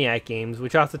Insomniac Games,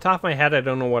 which off the top of my head, I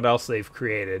don't know what else they've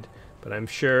created. But I'm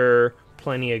sure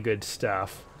plenty of good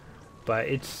stuff. But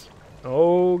it's...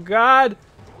 Oh, God!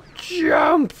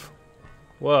 Jump!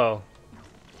 Whoa.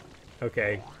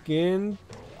 Okay.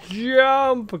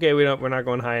 Jump! Okay, we're not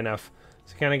going high enough.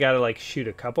 So kind of got to, like, shoot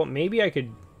a couple. Maybe I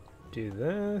could do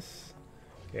this.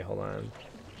 Okay, hold on.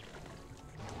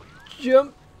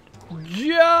 Jump!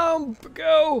 Jump!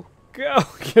 Go! Go!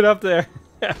 Get up there.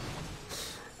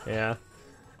 Yeah.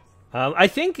 I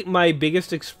think my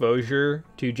biggest exposure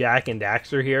to Jak and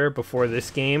Daxter here before this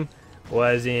game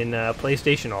was in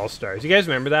PlayStation All-Stars. You guys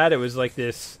remember that? It was like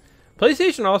this...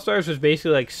 PlayStation All-Stars was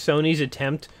basically like Sony's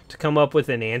attempt to come up with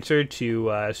an answer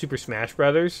to Super Smash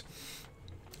Brothers.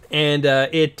 And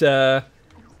it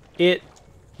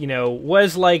you know,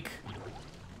 was like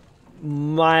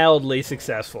mildly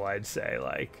successful, I'd say.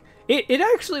 Like it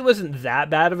actually wasn't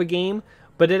that bad of a game,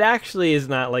 but it actually is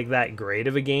not like that great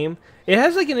of a game. It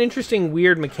has like an interesting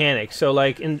weird mechanic. So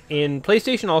like in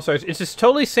PlayStation All-Stars, it's just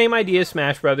totally same idea as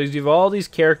Smash Brothers. You have all these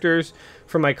characters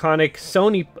from iconic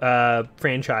Sony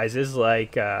franchises,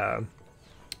 like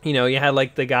you know, you had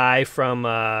like the guy from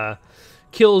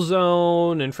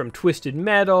Killzone and from Twisted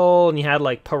Metal, and you had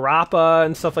like Parappa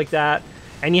and stuff like that.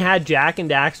 And you had Jak and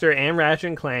Daxter and Ratchet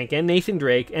and Clank and Nathan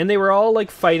Drake, and they were all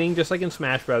like fighting just like in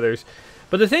Smash Brothers.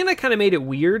 But the thing that kind of made it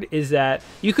weird is that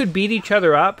you could beat each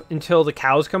other up until the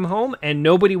cows come home and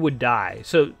nobody would die.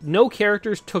 So no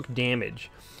characters took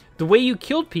damage. The way you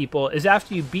killed people is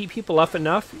after you beat people up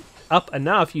enough,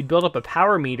 you'd build up a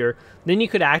power meter. Then you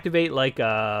could activate like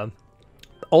a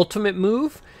ultimate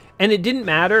move. And it didn't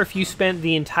matter if you spent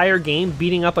the entire game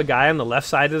beating up a guy on the left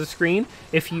side of the screen.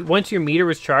 Once your meter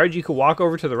was charged, you could walk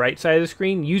over to the right side of the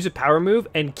screen, use a power move,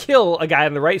 and kill a guy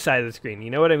on the right side of the screen. You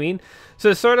know what I mean?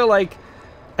 So it's sort of like...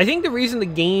 I think the reason the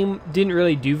game didn't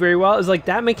really do very well is like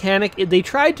that mechanic. They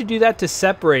tried to do that to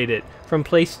separate it from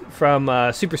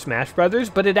Super Smash Brothers,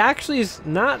 but it actually is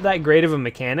not that great of a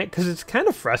mechanic because it's kind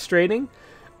of frustrating.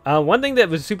 One thing that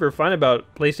was super fun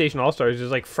about PlayStation All-Stars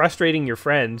is like frustrating your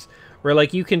friends, where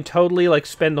like you can totally like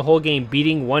spend the whole game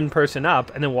beating one person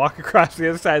up and then walk across the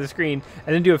other side of the screen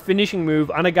and then do a finishing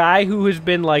move on a guy who has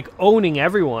been like owning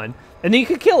everyone, and then you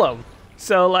could kill him.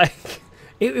 So like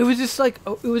it was just like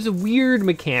it was a weird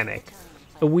mechanic.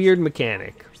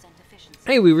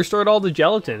 Hey, we restored all the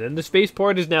gelatin, and the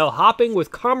spaceport is now hopping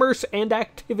with commerce and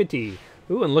activity.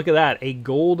 Ooh, and look at that, a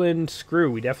golden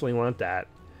screw. We definitely want that.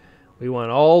 We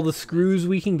want all the screws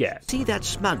we can get. See that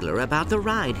smuggler about the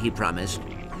ride he promised?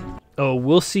 Oh,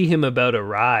 we'll see him about a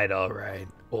ride, all right,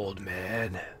 old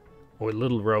man. Or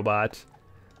little robot.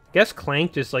 Guess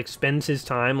Clank just like spends his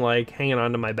time like hanging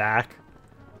onto my back,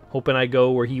 hoping I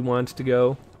go where he wants to go.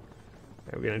 All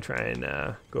right, we're gonna try and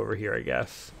go over here, I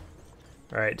guess.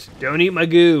 All right, don't eat my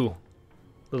goo,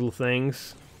 little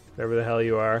things, whatever the hell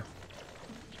you are.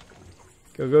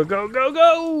 Go, go, go, go,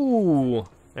 go!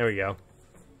 There we go.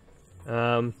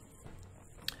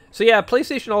 So yeah,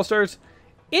 PlayStation All-Stars,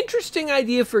 interesting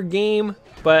idea for game,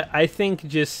 but I think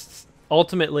just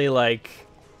ultimately, like,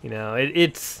 you know,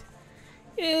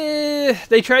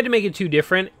 they tried to make it too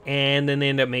different, and then they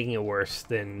ended up making it worse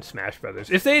than Smash Brothers.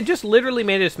 If they had just literally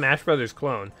made it a Smash Brothers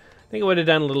clone, I think it would have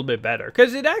done a little bit better,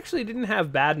 because it actually didn't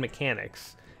have bad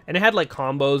mechanics, and it had like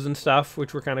combos and stuff,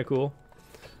 which were kind of cool.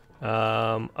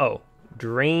 Oh,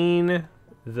 drain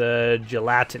the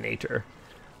gelatinator.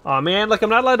 Oh man, like I'm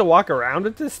not allowed to walk around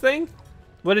with this thing?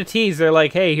 What a tease. They're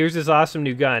like, hey, here's this awesome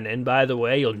new gun, and by the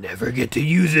way, you'll never get to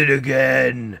use it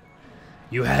again.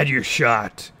 You had your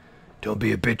shot. Don't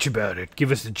be a bitch about it.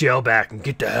 Give us the gel back and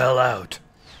get the hell out.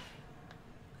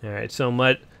 Alright, so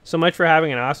much for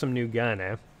having an awesome new gun,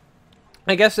 eh?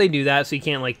 I guess they do that so you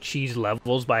can't like cheese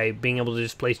levels by being able to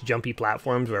just place jumpy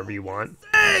platforms wherever you want.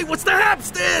 Hey, what's the haps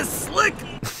there, Slick?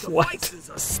 What? Devices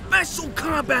are special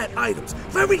combat items,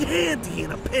 very handy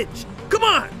in a pinch. Come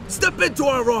on, step into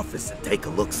our office and take a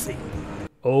look-see.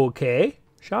 Okay.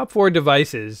 Shop for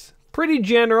devices. Pretty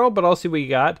general, but I'll see what you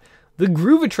got. The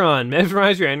Groovatron.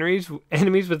 Mesmerize your enemies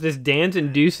with this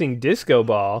dance-inducing disco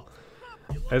ball.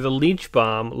 There's a leech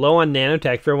bomb. Low on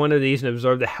nanotech. Throw one of these and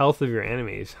absorb the health of your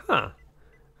enemies. Huh.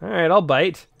 Alright, I'll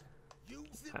bite.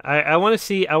 I want to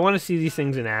see these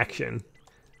things in action.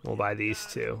 We'll buy these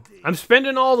too. I'm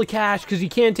spending all the cash because you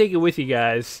can't take it with you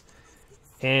guys.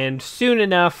 And soon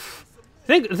enough,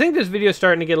 I think this video is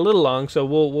starting to get a little long, so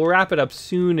we'll wrap it up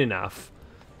soon enough.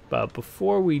 But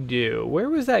before we do, where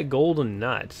was that golden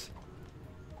nut?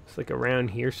 It's like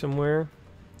around here somewhere.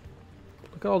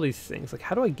 Look at all these things. Like,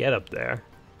 how do I get up there?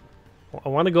 Well, I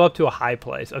want to go up to a high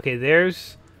place. Okay,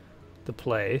 there's the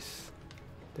place.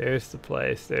 There's the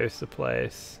place. There's the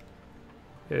place.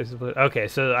 There's the place. Okay,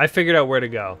 so I figured out where to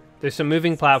go. There's some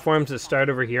moving platforms that start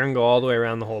over here and go all the way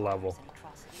around the whole level.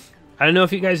 I don't know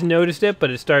if you guys noticed it, but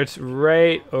it starts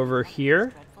right over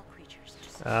here.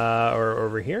 Or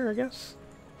over here, I guess.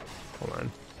 Hold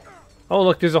on. Oh,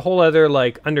 look, there's a whole other,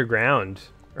 like, underground,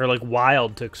 or, like,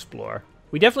 wild to explore.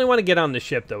 We definitely want to get on the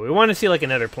ship, though. We want to see, like,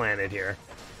 another planet here.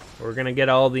 We're going to get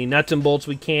all the nuts and bolts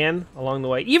we can along the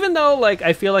way. Even though, like,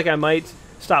 I feel like I might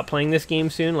stop playing this game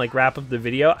soon, like, wrap up the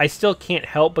video, I still can't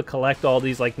help but collect all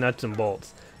these, like, nuts and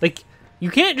bolts. Like, you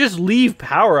can't just leave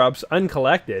power-ups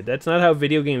uncollected. That's not how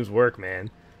video games work, man.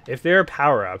 If there are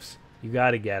power-ups, you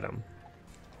gotta get them.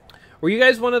 Were you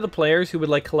guys one of the players who would,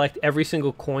 like, collect every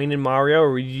single coin in Mario,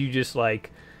 or would you just,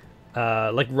 like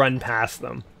run past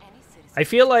them? I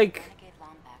feel like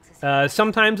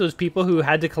sometimes those people who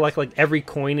had to collect, like, every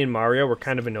coin in Mario were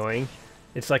kind of annoying.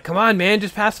 It's like, come on, man,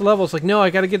 just pass the level. It's like, no, I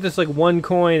gotta get this, like, one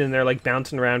coin, and they're, like,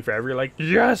 bouncing around forever. You're like,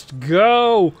 just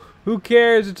go! Who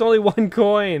cares? It's only one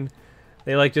coin.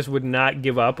 They, like, just would not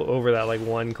give up over that, like,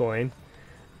 one coin.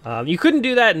 You couldn't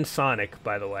do that in Sonic,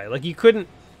 by the way. Like, you couldn't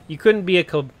be a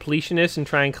completionist and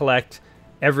try and collect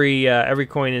every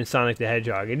coin in Sonic the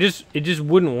Hedgehog. It just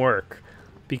wouldn't work.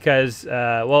 Because,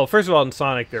 well, first of all, in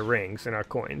Sonic, they're rings, they're not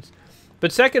coins.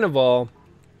 But second of all,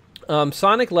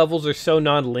 Sonic levels are so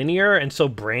non-linear and so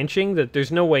branching that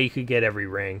there's no way you could get every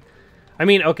ring. I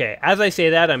mean, okay, as I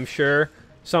say that, I'm sure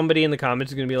somebody in the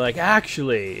comments is going to be like,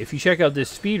 actually, if you check out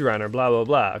this speedrunner, blah, blah,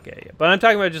 blah. Okay, yeah. But I'm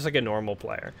talking about just like a normal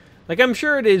player. Like, I'm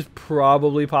sure it is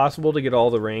probably possible to get all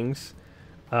the rings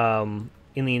in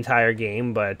the entire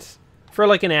game, but for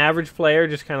like an average player,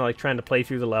 just kind of like trying to play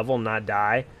through the level and not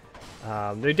die,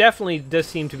 there definitely does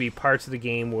seem to be parts of the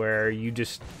game where you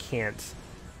just can't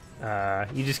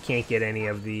get any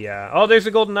of the, oh, there's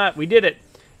a golden nut, we did it!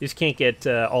 You just can't get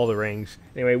all the rings.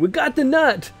 Anyway, we got the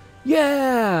nut!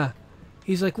 Yeah!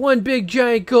 He's like, one big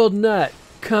giant golden nut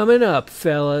coming up,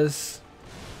 fellas.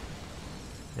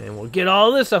 And we'll get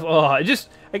all this stuff. Oh, it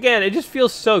just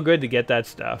feels so good to get that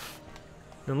stuff.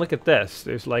 And look at this.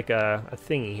 There's like a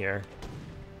thingy here.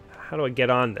 How do I get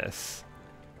on this?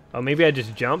 Oh, maybe I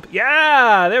just jump?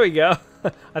 Yeah! There we go.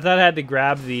 I thought I had to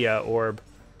grab the orb.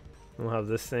 We'll have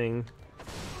this thing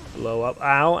blow up.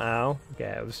 Ow, ow.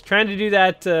 Okay, I was trying to do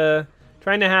that,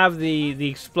 trying to have the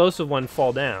explosive one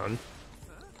fall down.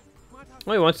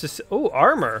 Oh, he wants to... Oh,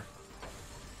 armor.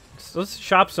 Let's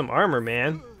shop some armor,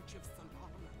 man.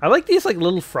 I like these, like,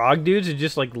 little frog dudes who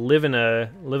just, like, live in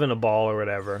a ball or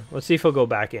whatever. Let's see if he'll go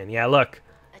back in. Yeah, look.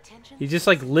 He just,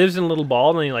 like, lives in a little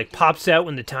ball, and then he, like, pops out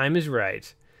when the time is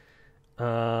right.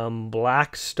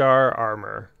 Black Star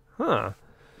Armor. Huh.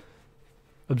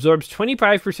 Absorbs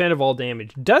 25% of all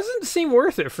damage. Doesn't seem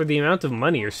worth it for the amount of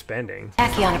money you're spending.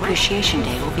 Tachyon Appreciation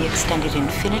Day will be extended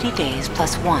infinity days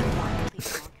plus 1.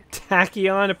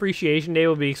 Tachyon Appreciation Day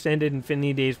will be extended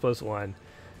infinity days plus 1.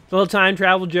 A little time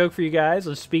travel joke for you guys.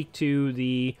 Let's speak to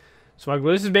the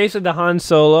smuggler. This is basically the Han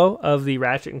Solo of the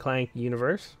Ratchet and Clank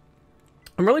universe.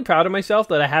 I'm really proud of myself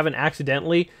that I haven't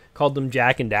accidentally called them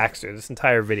Jack and Daxter this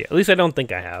entire video. At least I don't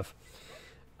think I have.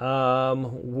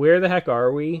 Where the heck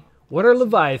are we? What are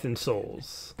Leviathan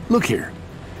souls? Look here.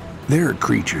 There are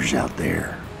creatures out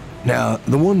there. Now,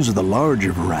 the ones of the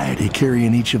larger variety carry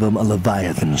in each of them a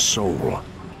Leviathan soul.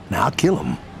 Now, I'll kill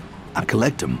them, I'll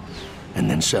collect them, and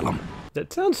then sell them.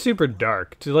 That sounds super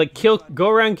dark. To like go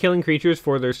around killing creatures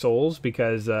for their souls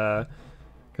because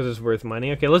it's worth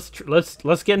money. Okay, let's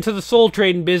get into the soul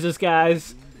trading business,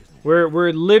 guys.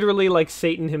 We're literally like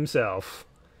Satan himself.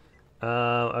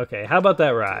 Okay, how about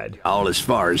that ride? All as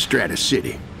far as Stratus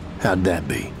City. How'd that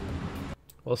be?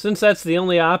 Well, since that's the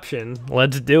only option,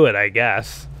 let's do it, I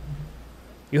guess.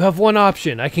 You have one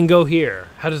option. I can go here.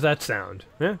 How does that sound?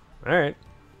 Yeah, all right.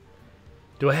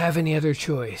 Do I have any other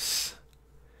choice?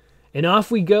 And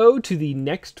off we go to the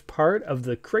next part of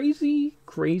the crazy,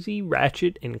 crazy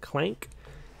Ratchet and Clank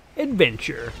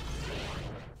adventure.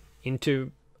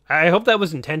 I hope that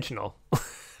was intentional.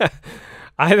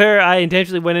 Either I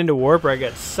intentionally went into warp or I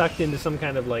got sucked into some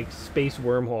kind of like space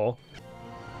wormhole.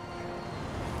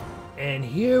 And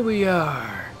here we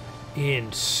are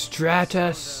in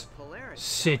Stratus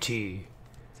City.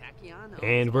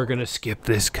 And we're gonna skip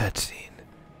this cutscene.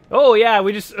 Oh yeah,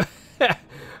 we just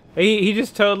he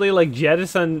just totally like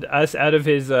jettisoned us out of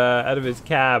his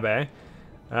cab, eh?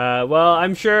 Well,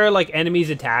 I'm sure like enemies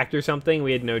attacked or something.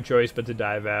 We had no choice but to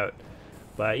dive out.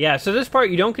 But yeah, so this part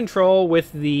you don't control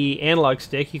with the analog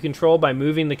stick. You control by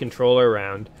moving the controller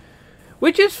around,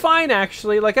 which is fine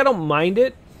actually. Like I don't mind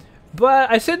it.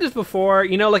 But I said this before,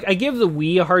 you know, like I give the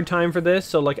Wii a hard time for this,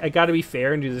 so like I gotta be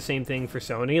fair and do the same thing for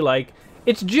Sony. Like,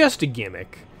 it's just a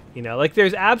gimmick, you know, like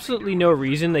there's absolutely no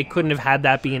reason they couldn't have had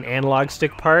that be an analog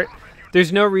stick part.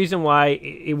 There's no reason why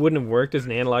it wouldn't have worked as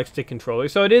an analog stick controller,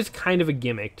 so it is kind of a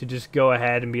gimmick to just go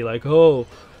ahead and be like, oh,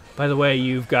 by the way,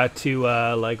 you've got to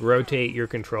like rotate your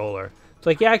controller. It's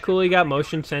like, yeah, cool, you got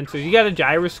motion sensors, you got a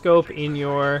gyroscope in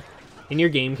your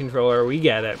game controller, we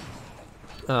get it.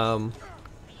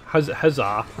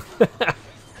 Huzzah.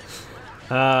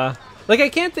 Like I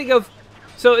can't think of,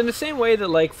 so in the same way that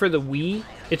like for the Wii,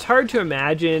 it's hard to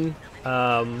imagine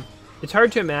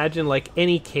like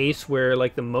any case where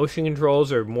like the motion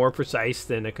controls are more precise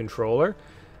than a controller.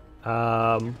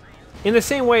 In the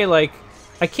same way, like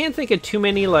I can't think of too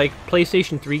many like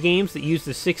PlayStation 3 games that use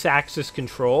the 6-axis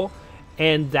control,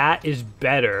 and that is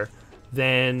better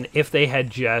than if they had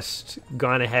just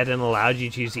gone ahead and allowed you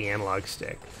to use the analog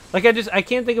stick. Like I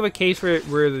can't think of a case where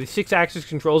the 6-axis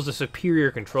control is the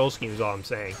superior control scheme is all I'm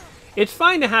saying. It's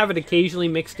fine to have it occasionally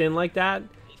mixed in like that.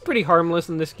 It's pretty harmless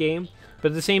in this game.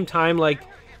 But at the same time, like,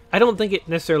 I don't think it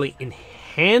necessarily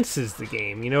enhances the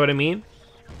game. You know what I mean?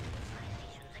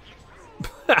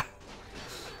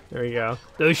 There we go.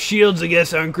 Those shields, I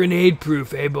guess, aren't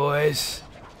grenade-proof, eh, boys?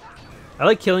 I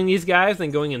like killing these guys,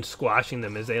 then going and squashing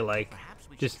them as they, like,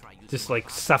 just like,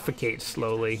 suffocate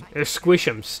slowly. Or squish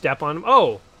them, step on them.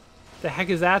 Oh! The heck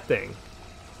is that thing?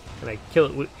 Can I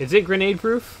kill it? Is it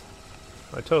grenade-proof?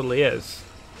 Oh, it totally is.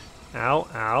 Ow,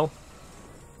 ow.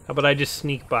 How about I just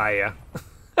sneak by ya?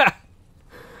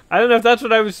 I don't know if that's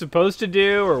what I was supposed to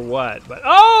do or what, but...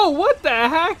 Oh, what the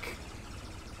heck?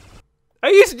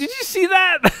 Did you see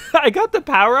that? I got the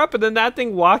power up and then that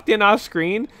thing walked in off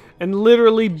screen and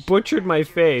literally butchered my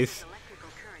face.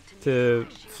 To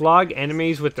flog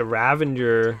enemies with the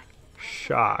Ravager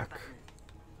shock.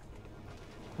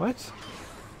 What?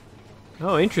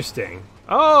 Oh, interesting.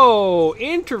 Oh,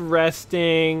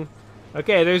 interesting.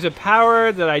 Okay, there's a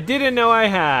power that I didn't know I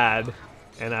had,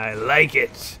 and I like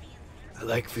it. I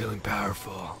like feeling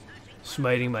powerful.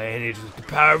 Smiting my enemies with the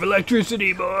power of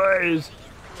electricity, boys.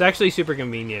 It's actually super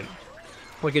convenient.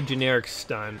 Like a generic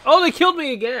stun. Oh, they killed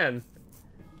me again.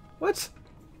 What?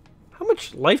 How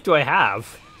much life do I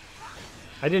have?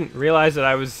 I didn't realize that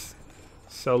I was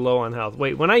so low on health.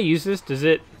 Wait, when I use this, does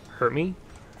it hurt me?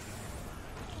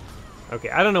 Okay,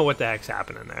 I don't know what the heck's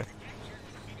happening there.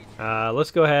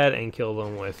 Let's go ahead and kill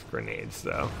them with grenades,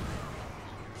 though.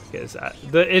 Because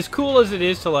as cool as it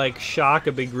is to, like, shock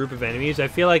a big group of enemies, I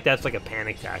feel like that's like a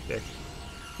panic tactic.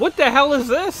 What the hell is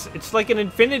this? It's like an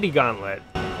infinity gauntlet.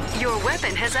 Your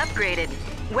weapon has upgraded.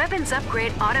 Weapons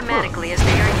upgrade automatically as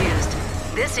they are used.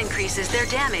 This increases their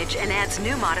damage and adds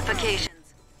new modifications.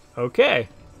 Okay.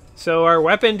 So our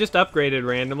weapon just upgraded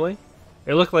randomly.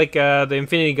 It looked like the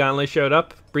infinity gauntlet showed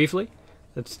up briefly.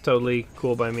 That's totally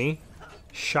cool by me.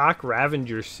 Shock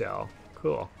Ravager cell.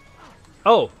 Cool.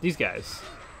 Oh, these guys.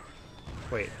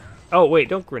 Wait. Oh, wait,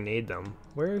 don't grenade them.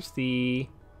 Where's the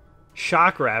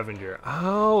Shock Ravager?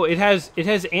 Oh, it has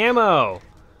ammo.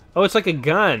 Oh, it's like a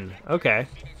gun. Okay.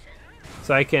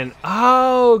 So I can...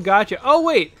 Oh, gotcha. Oh,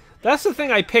 wait. That's the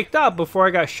thing I picked up before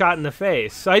I got shot in the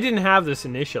face. So I didn't have this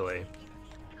initially.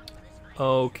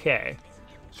 Okay.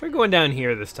 Let's try going down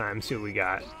here this time, see what we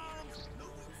got.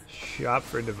 Shop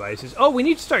for devices. Oh, we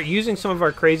need to start using some of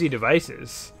our crazy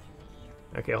devices.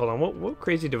 Okay, hold on. What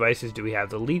crazy devices do we have?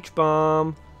 The leech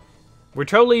bomb. We're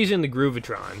totally using the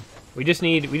Groovatron. We just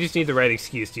need the right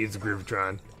excuse to use the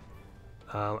Groovatron.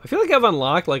 I feel like I've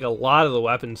unlocked like a lot of the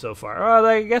weapons so far. Oh,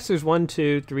 I guess there's 1,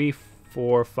 2, 3,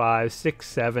 4, 5, 6,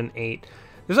 7, 8.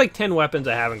 There's like 10 weapons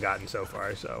I haven't gotten so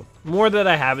far, so more that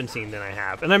I haven't seen than I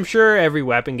have. And I'm sure every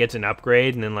weapon gets an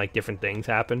upgrade and then like different things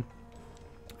happen.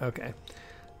 Okay.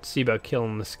 Let's see about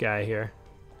killing this guy here.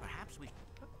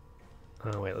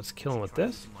 Oh wait, let's kill him with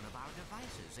this.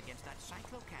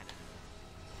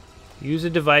 Use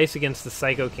a device against the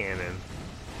Psycho Cannon.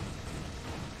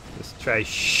 Let's try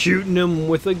shooting him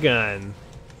with a gun.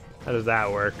 How does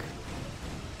that work?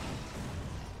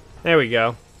 There we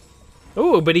go.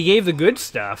 Ooh, but he gave the good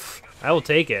stuff. I will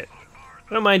take it.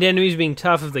 I don't mind enemies being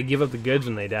tough if they give up the goods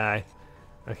when they die.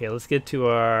 Okay, let's get to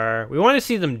our... We want to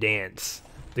see them dance.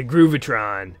 The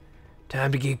Groovatron.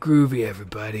 Time to get groovy,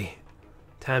 everybody.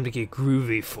 Time to get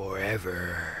groovy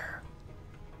forever.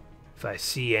 If I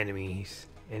see enemies,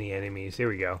 any enemies, here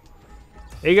we go.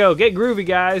 There you go, get groovy,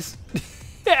 guys.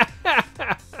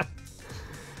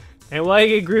 And while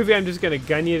you get groovy, I'm just gonna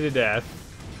gun you to death.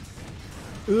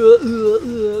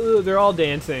 They're all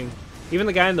dancing. Even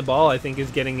the guy in the ball, I think, is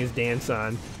getting his dance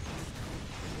on.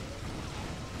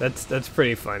 That's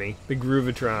pretty funny. The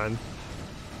Groovatron.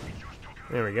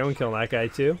 There we go, and kill that guy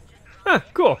too. Huh,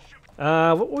 cool.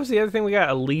 What was the other thing we got?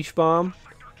 A leech bomb.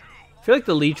 I feel like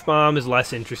the leech bomb is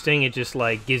less interesting. It just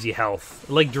like gives you health.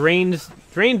 It, like drains,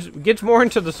 gets more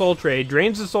into the soul trade.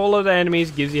 Drains the soul of the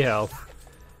enemies, gives you health.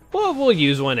 Well, we'll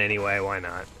use one anyway. Why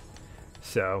not?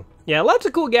 So yeah, lots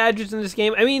of cool gadgets in this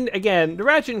game. I mean, again, the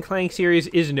Ratchet and Clank series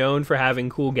is known for having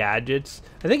cool gadgets.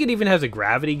 I think it even has a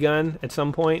gravity gun at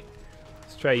some point.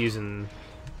 Let's try using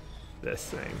this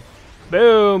thing.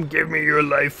 Boom! Give me your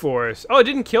life force. Oh, it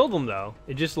didn't kill them though.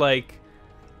 It just like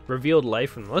revealed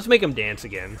life from them. Let's make them dance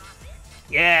again.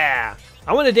 Yeah!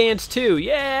 I want to dance too.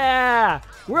 Yeah!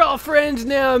 We're all friends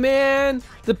now, man.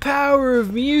 The power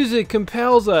of music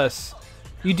compels us.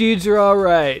 You dudes are all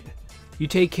right. You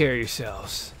take care of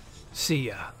yourselves. See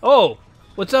ya. Oh,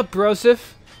 what's up,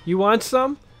 Broseph? You want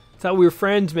some? Thought we were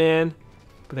friends, man.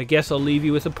 But I guess I'll leave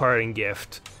you with a parting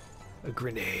gift. A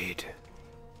grenade.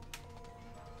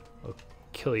 I'll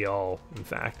kill you all, in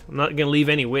fact. I'm not gonna leave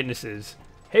any witnesses.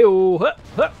 Hey-oh, huh,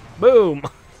 huh, boom.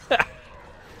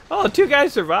 Oh, 2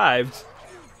 guys survived.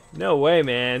 No way,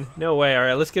 man. No way. All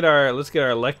right, let's get our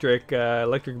electric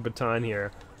baton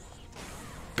here.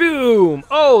 Boom!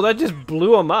 Oh, that just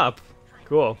blew him up.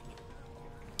 Cool.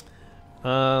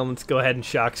 Let's go ahead and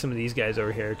shock some of these guys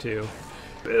over here too.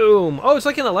 Boom! Oh, it's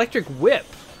like an electric whip,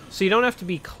 so you don't have to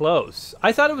be close.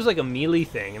 I thought it was like a melee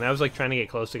thing, and I was like trying to get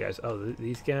close to guys. Oh,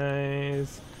 these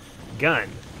guys. Gun.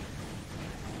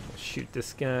 We'll shoot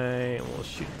this guy, and we'll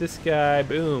shoot this guy.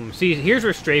 Boom! See, here's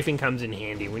where strafing comes in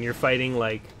handy when you're fighting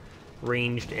like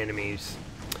ranged enemies.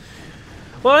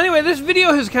 Well, anyway, this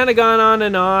video has kind of gone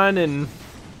on, and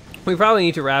we probably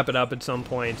need to wrap it up at some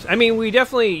point. I mean, we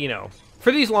definitely, you know,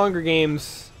 for these longer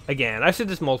games, again, I've said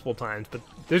this multiple times, but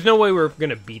there's no way we're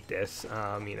going to beat this.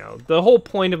 You know, the whole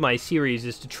point of my series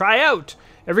is to try out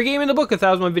every game in the book,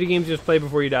 1,001 Video Games You Must Play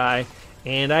Before You Die.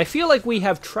 And I feel like we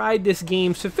have tried this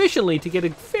game sufficiently to get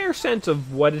a fair sense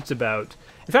of what it's about.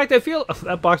 In fact, I feel, oh,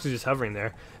 that box is just hovering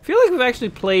there. I feel like we've actually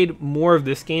played more of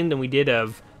this game than we did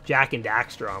of Jak and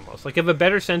Daxter almost. Like, I have a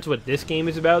better sense of what this game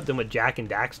is about than what Jak and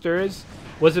Daxter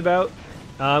was about.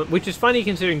 Which is funny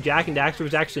considering Jak and Daxter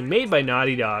was actually made by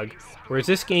Naughty Dog, whereas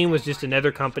this game was just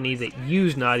another company that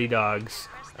used Naughty Dog's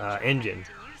engine.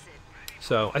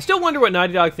 So, I still wonder what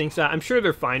Naughty Dog thinks of that. I'm sure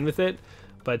they're fine with it,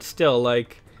 but still,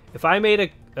 like, if I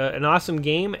made an awesome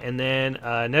game and then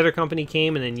another company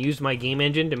came and then used my game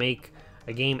engine to make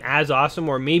a game as awesome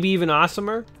or maybe even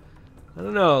awesomer, I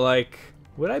don't know, like,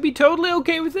 would I be totally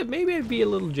okay with it? Maybe I'd be a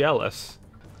little jealous.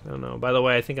 I don't know. By the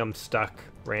way, I think I'm stuck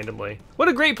randomly. What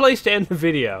a great place to end the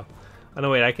video. Oh, no,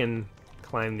 wait, I can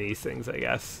climb these things, I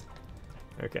guess.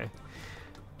 Okay.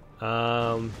 Do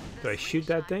I shoot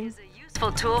that thing?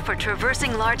 Useful tool for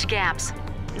traversing large gaps.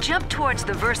 Jump towards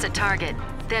the Versa target,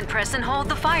 then press and hold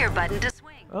the fire button to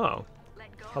swing. Oh.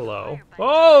 Hello.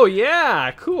 Oh,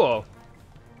 yeah, cool.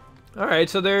 All right,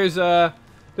 so there's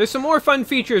some more fun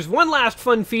features. One last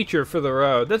fun feature for the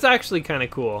road. That's actually kind of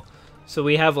cool. So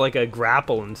we have like a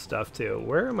grapple and stuff too.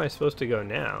 Where am I supposed to go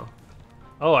now?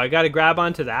 Oh, I gotta grab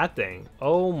onto that thing.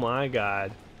 Oh my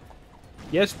god.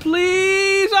 Yes,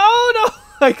 please! Oh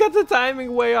no! I got the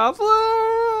timing way off.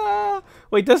 Ah!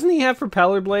 Wait, doesn't he have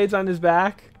propeller blades on his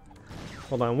back?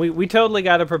 Hold on, we totally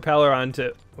got a propeller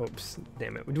onto... Oops,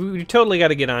 damn it. We totally got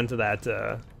to get onto that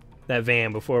that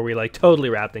van before we like totally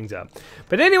wrap things up.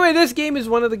 But anyway, this game is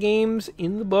one of the games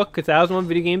in the book, 1001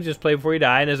 Video Games Just Play Before You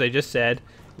Die, and as I just said,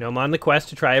 you know, I'm on the quest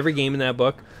to try every game in that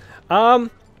book.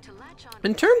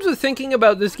 In terms of thinking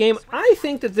about this game, I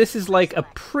think that this is like a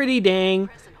pretty dang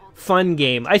fun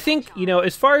game. I think, you know,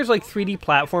 as far as like 3D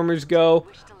platformers go,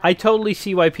 I totally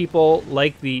see why people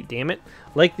like the,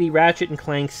 like the Ratchet and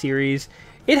Clank series.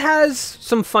 It has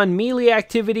some fun melee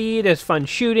activity, it has fun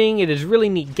shooting, it has really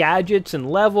neat gadgets and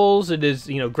levels, it is,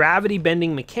 you know, gravity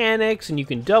bending mechanics, and you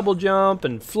can double jump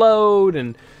and float,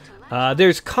 and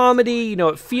there's comedy, you know,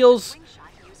 it feels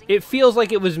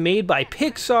like it was made by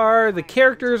Pixar, the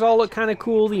characters all look kind of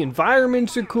cool, the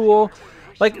environments are cool.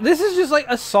 Like, this is just like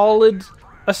a solid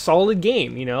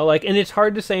game, you know, like, and it's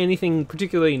hard to say anything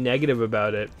particularly negative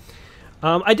about it.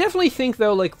 I definitely think,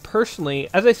 though, like, personally,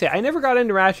 as I say, I never got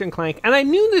into Ratchet and Clank, and I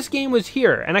knew this game was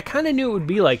here, and I kind of knew it would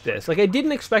be like this. Like, I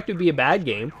didn't expect it to be a bad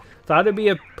game. Thought it'd be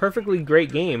a perfectly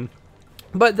great game.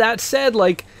 But that said,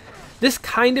 like, this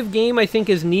kind of game, I think,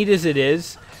 as neat as it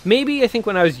is, maybe I think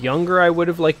when I was younger I would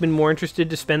have like been more interested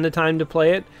to spend the time to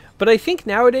play it, but I think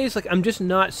nowadays like I'm just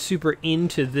not super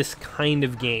into this kind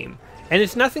of game. And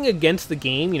it's nothing against the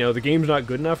game, you know, the game's not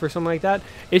good enough or something like that.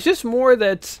 It's just more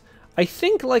that I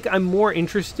think like I'm more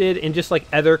interested in just like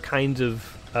other kinds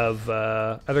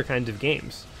of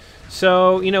games.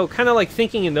 So, you know, kind of like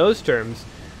thinking in those terms,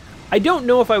 I don't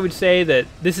know if I would say that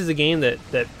this is a game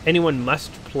that anyone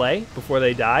must play before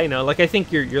they die. You know, like I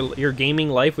think your gaming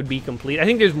life would be complete. I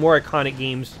think there's more iconic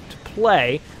games to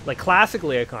play, like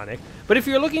classically iconic. But if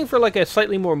you're looking for like a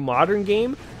slightly more modern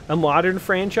game, a modern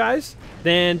franchise,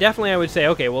 then definitely I would say,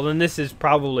 okay, well then this is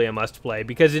probably a must play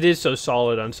because it is so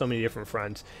solid on so many different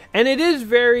fronts. And it is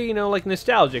very, you know, like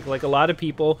nostalgic. Like a lot of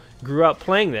people grew up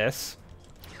playing this,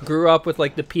 grew up with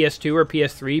like the PS2 or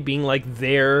PS3 being like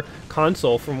their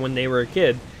console from when they were a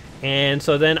kid. And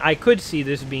so then I could see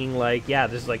this being like, yeah,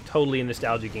 this is like totally a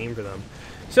nostalgic game for them.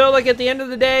 So like at the end of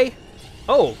the day,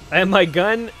 oh, I have my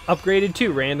gun upgraded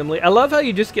too randomly. I love how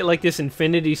you just get like this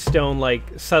Infinity Stone like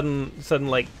sudden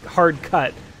like hard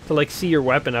cut to like see your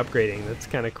weapon upgrading. That's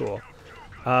kind of cool.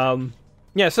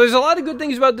 Yeah, so there's a lot of good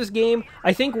things about this game.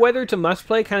 I think whether it's a must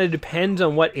play kind of depends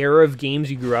on what era of games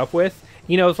you grew up with.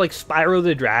 You know, it's like Spyro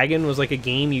the Dragon was like a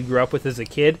game you grew up with as a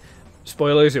kid.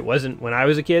 Spoilers, it wasn't when I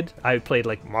was a kid. I played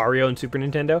like Mario and Super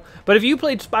Nintendo. But if you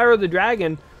played Spyro the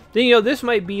Dragon, then, you know, this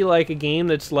might be like a game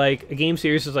that's like, a game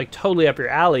series that's like totally up your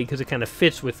alley because it kind of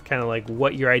fits with kind of like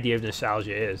what your idea of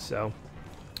nostalgia is. So,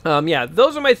 yeah,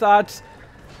 those are my thoughts.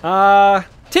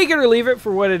 Take it or leave it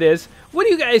for what it is. What do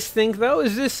you guys think, though?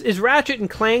 Is Ratchet and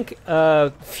Clank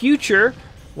Future?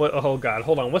 What? Oh God,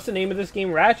 hold on. What's the name of this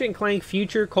game? Ratchet and Clank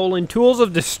Future: Tools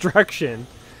of Destruction.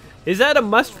 Is that a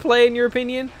must-play in your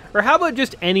opinion? Or how about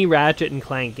just any Ratchet and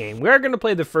Clank game? We are going to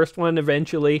play the first one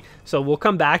eventually, so we'll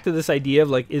come back to this idea of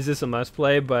like, is this a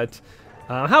must-play? But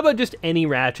how about just any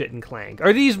Ratchet and Clank?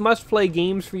 Are these must-play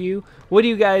games for you? What do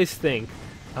you guys think?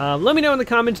 Let me know in the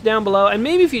comments down below, and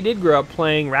maybe if you did grow up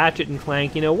playing Ratchet and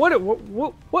Clank, you know,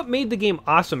 what made the game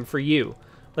awesome for you?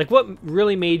 Like, what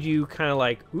really made you kind of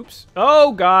like, oops,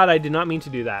 oh God, I did not mean to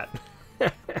do that.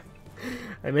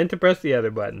 I meant to press the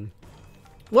other button.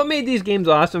 What made these games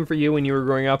awesome for you when you were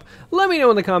growing up? Let me know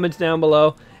in the comments down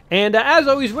below. And as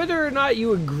always, whether or not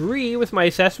you agree with my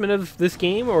assessment of this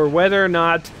game, or whether or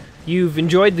not you've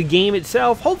enjoyed the game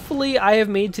itself, hopefully I have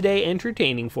made today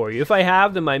entertaining for you. If I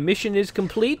have, then my mission is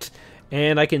complete,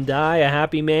 and I can die a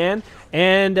happy man.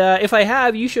 And if I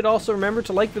have, you should also remember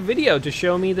to like the video to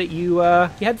show me that you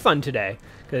had fun today,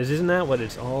 because isn't that what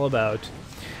it's all about?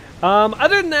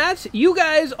 Other than that, you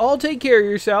guys all take care of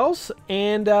yourselves,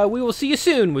 and we will see you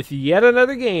soon with yet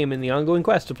another game in the ongoing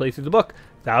quest to play through the book,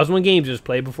 1001 Games Just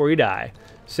Play Before You Die.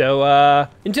 So,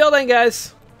 until then,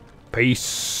 guys,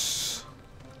 peace.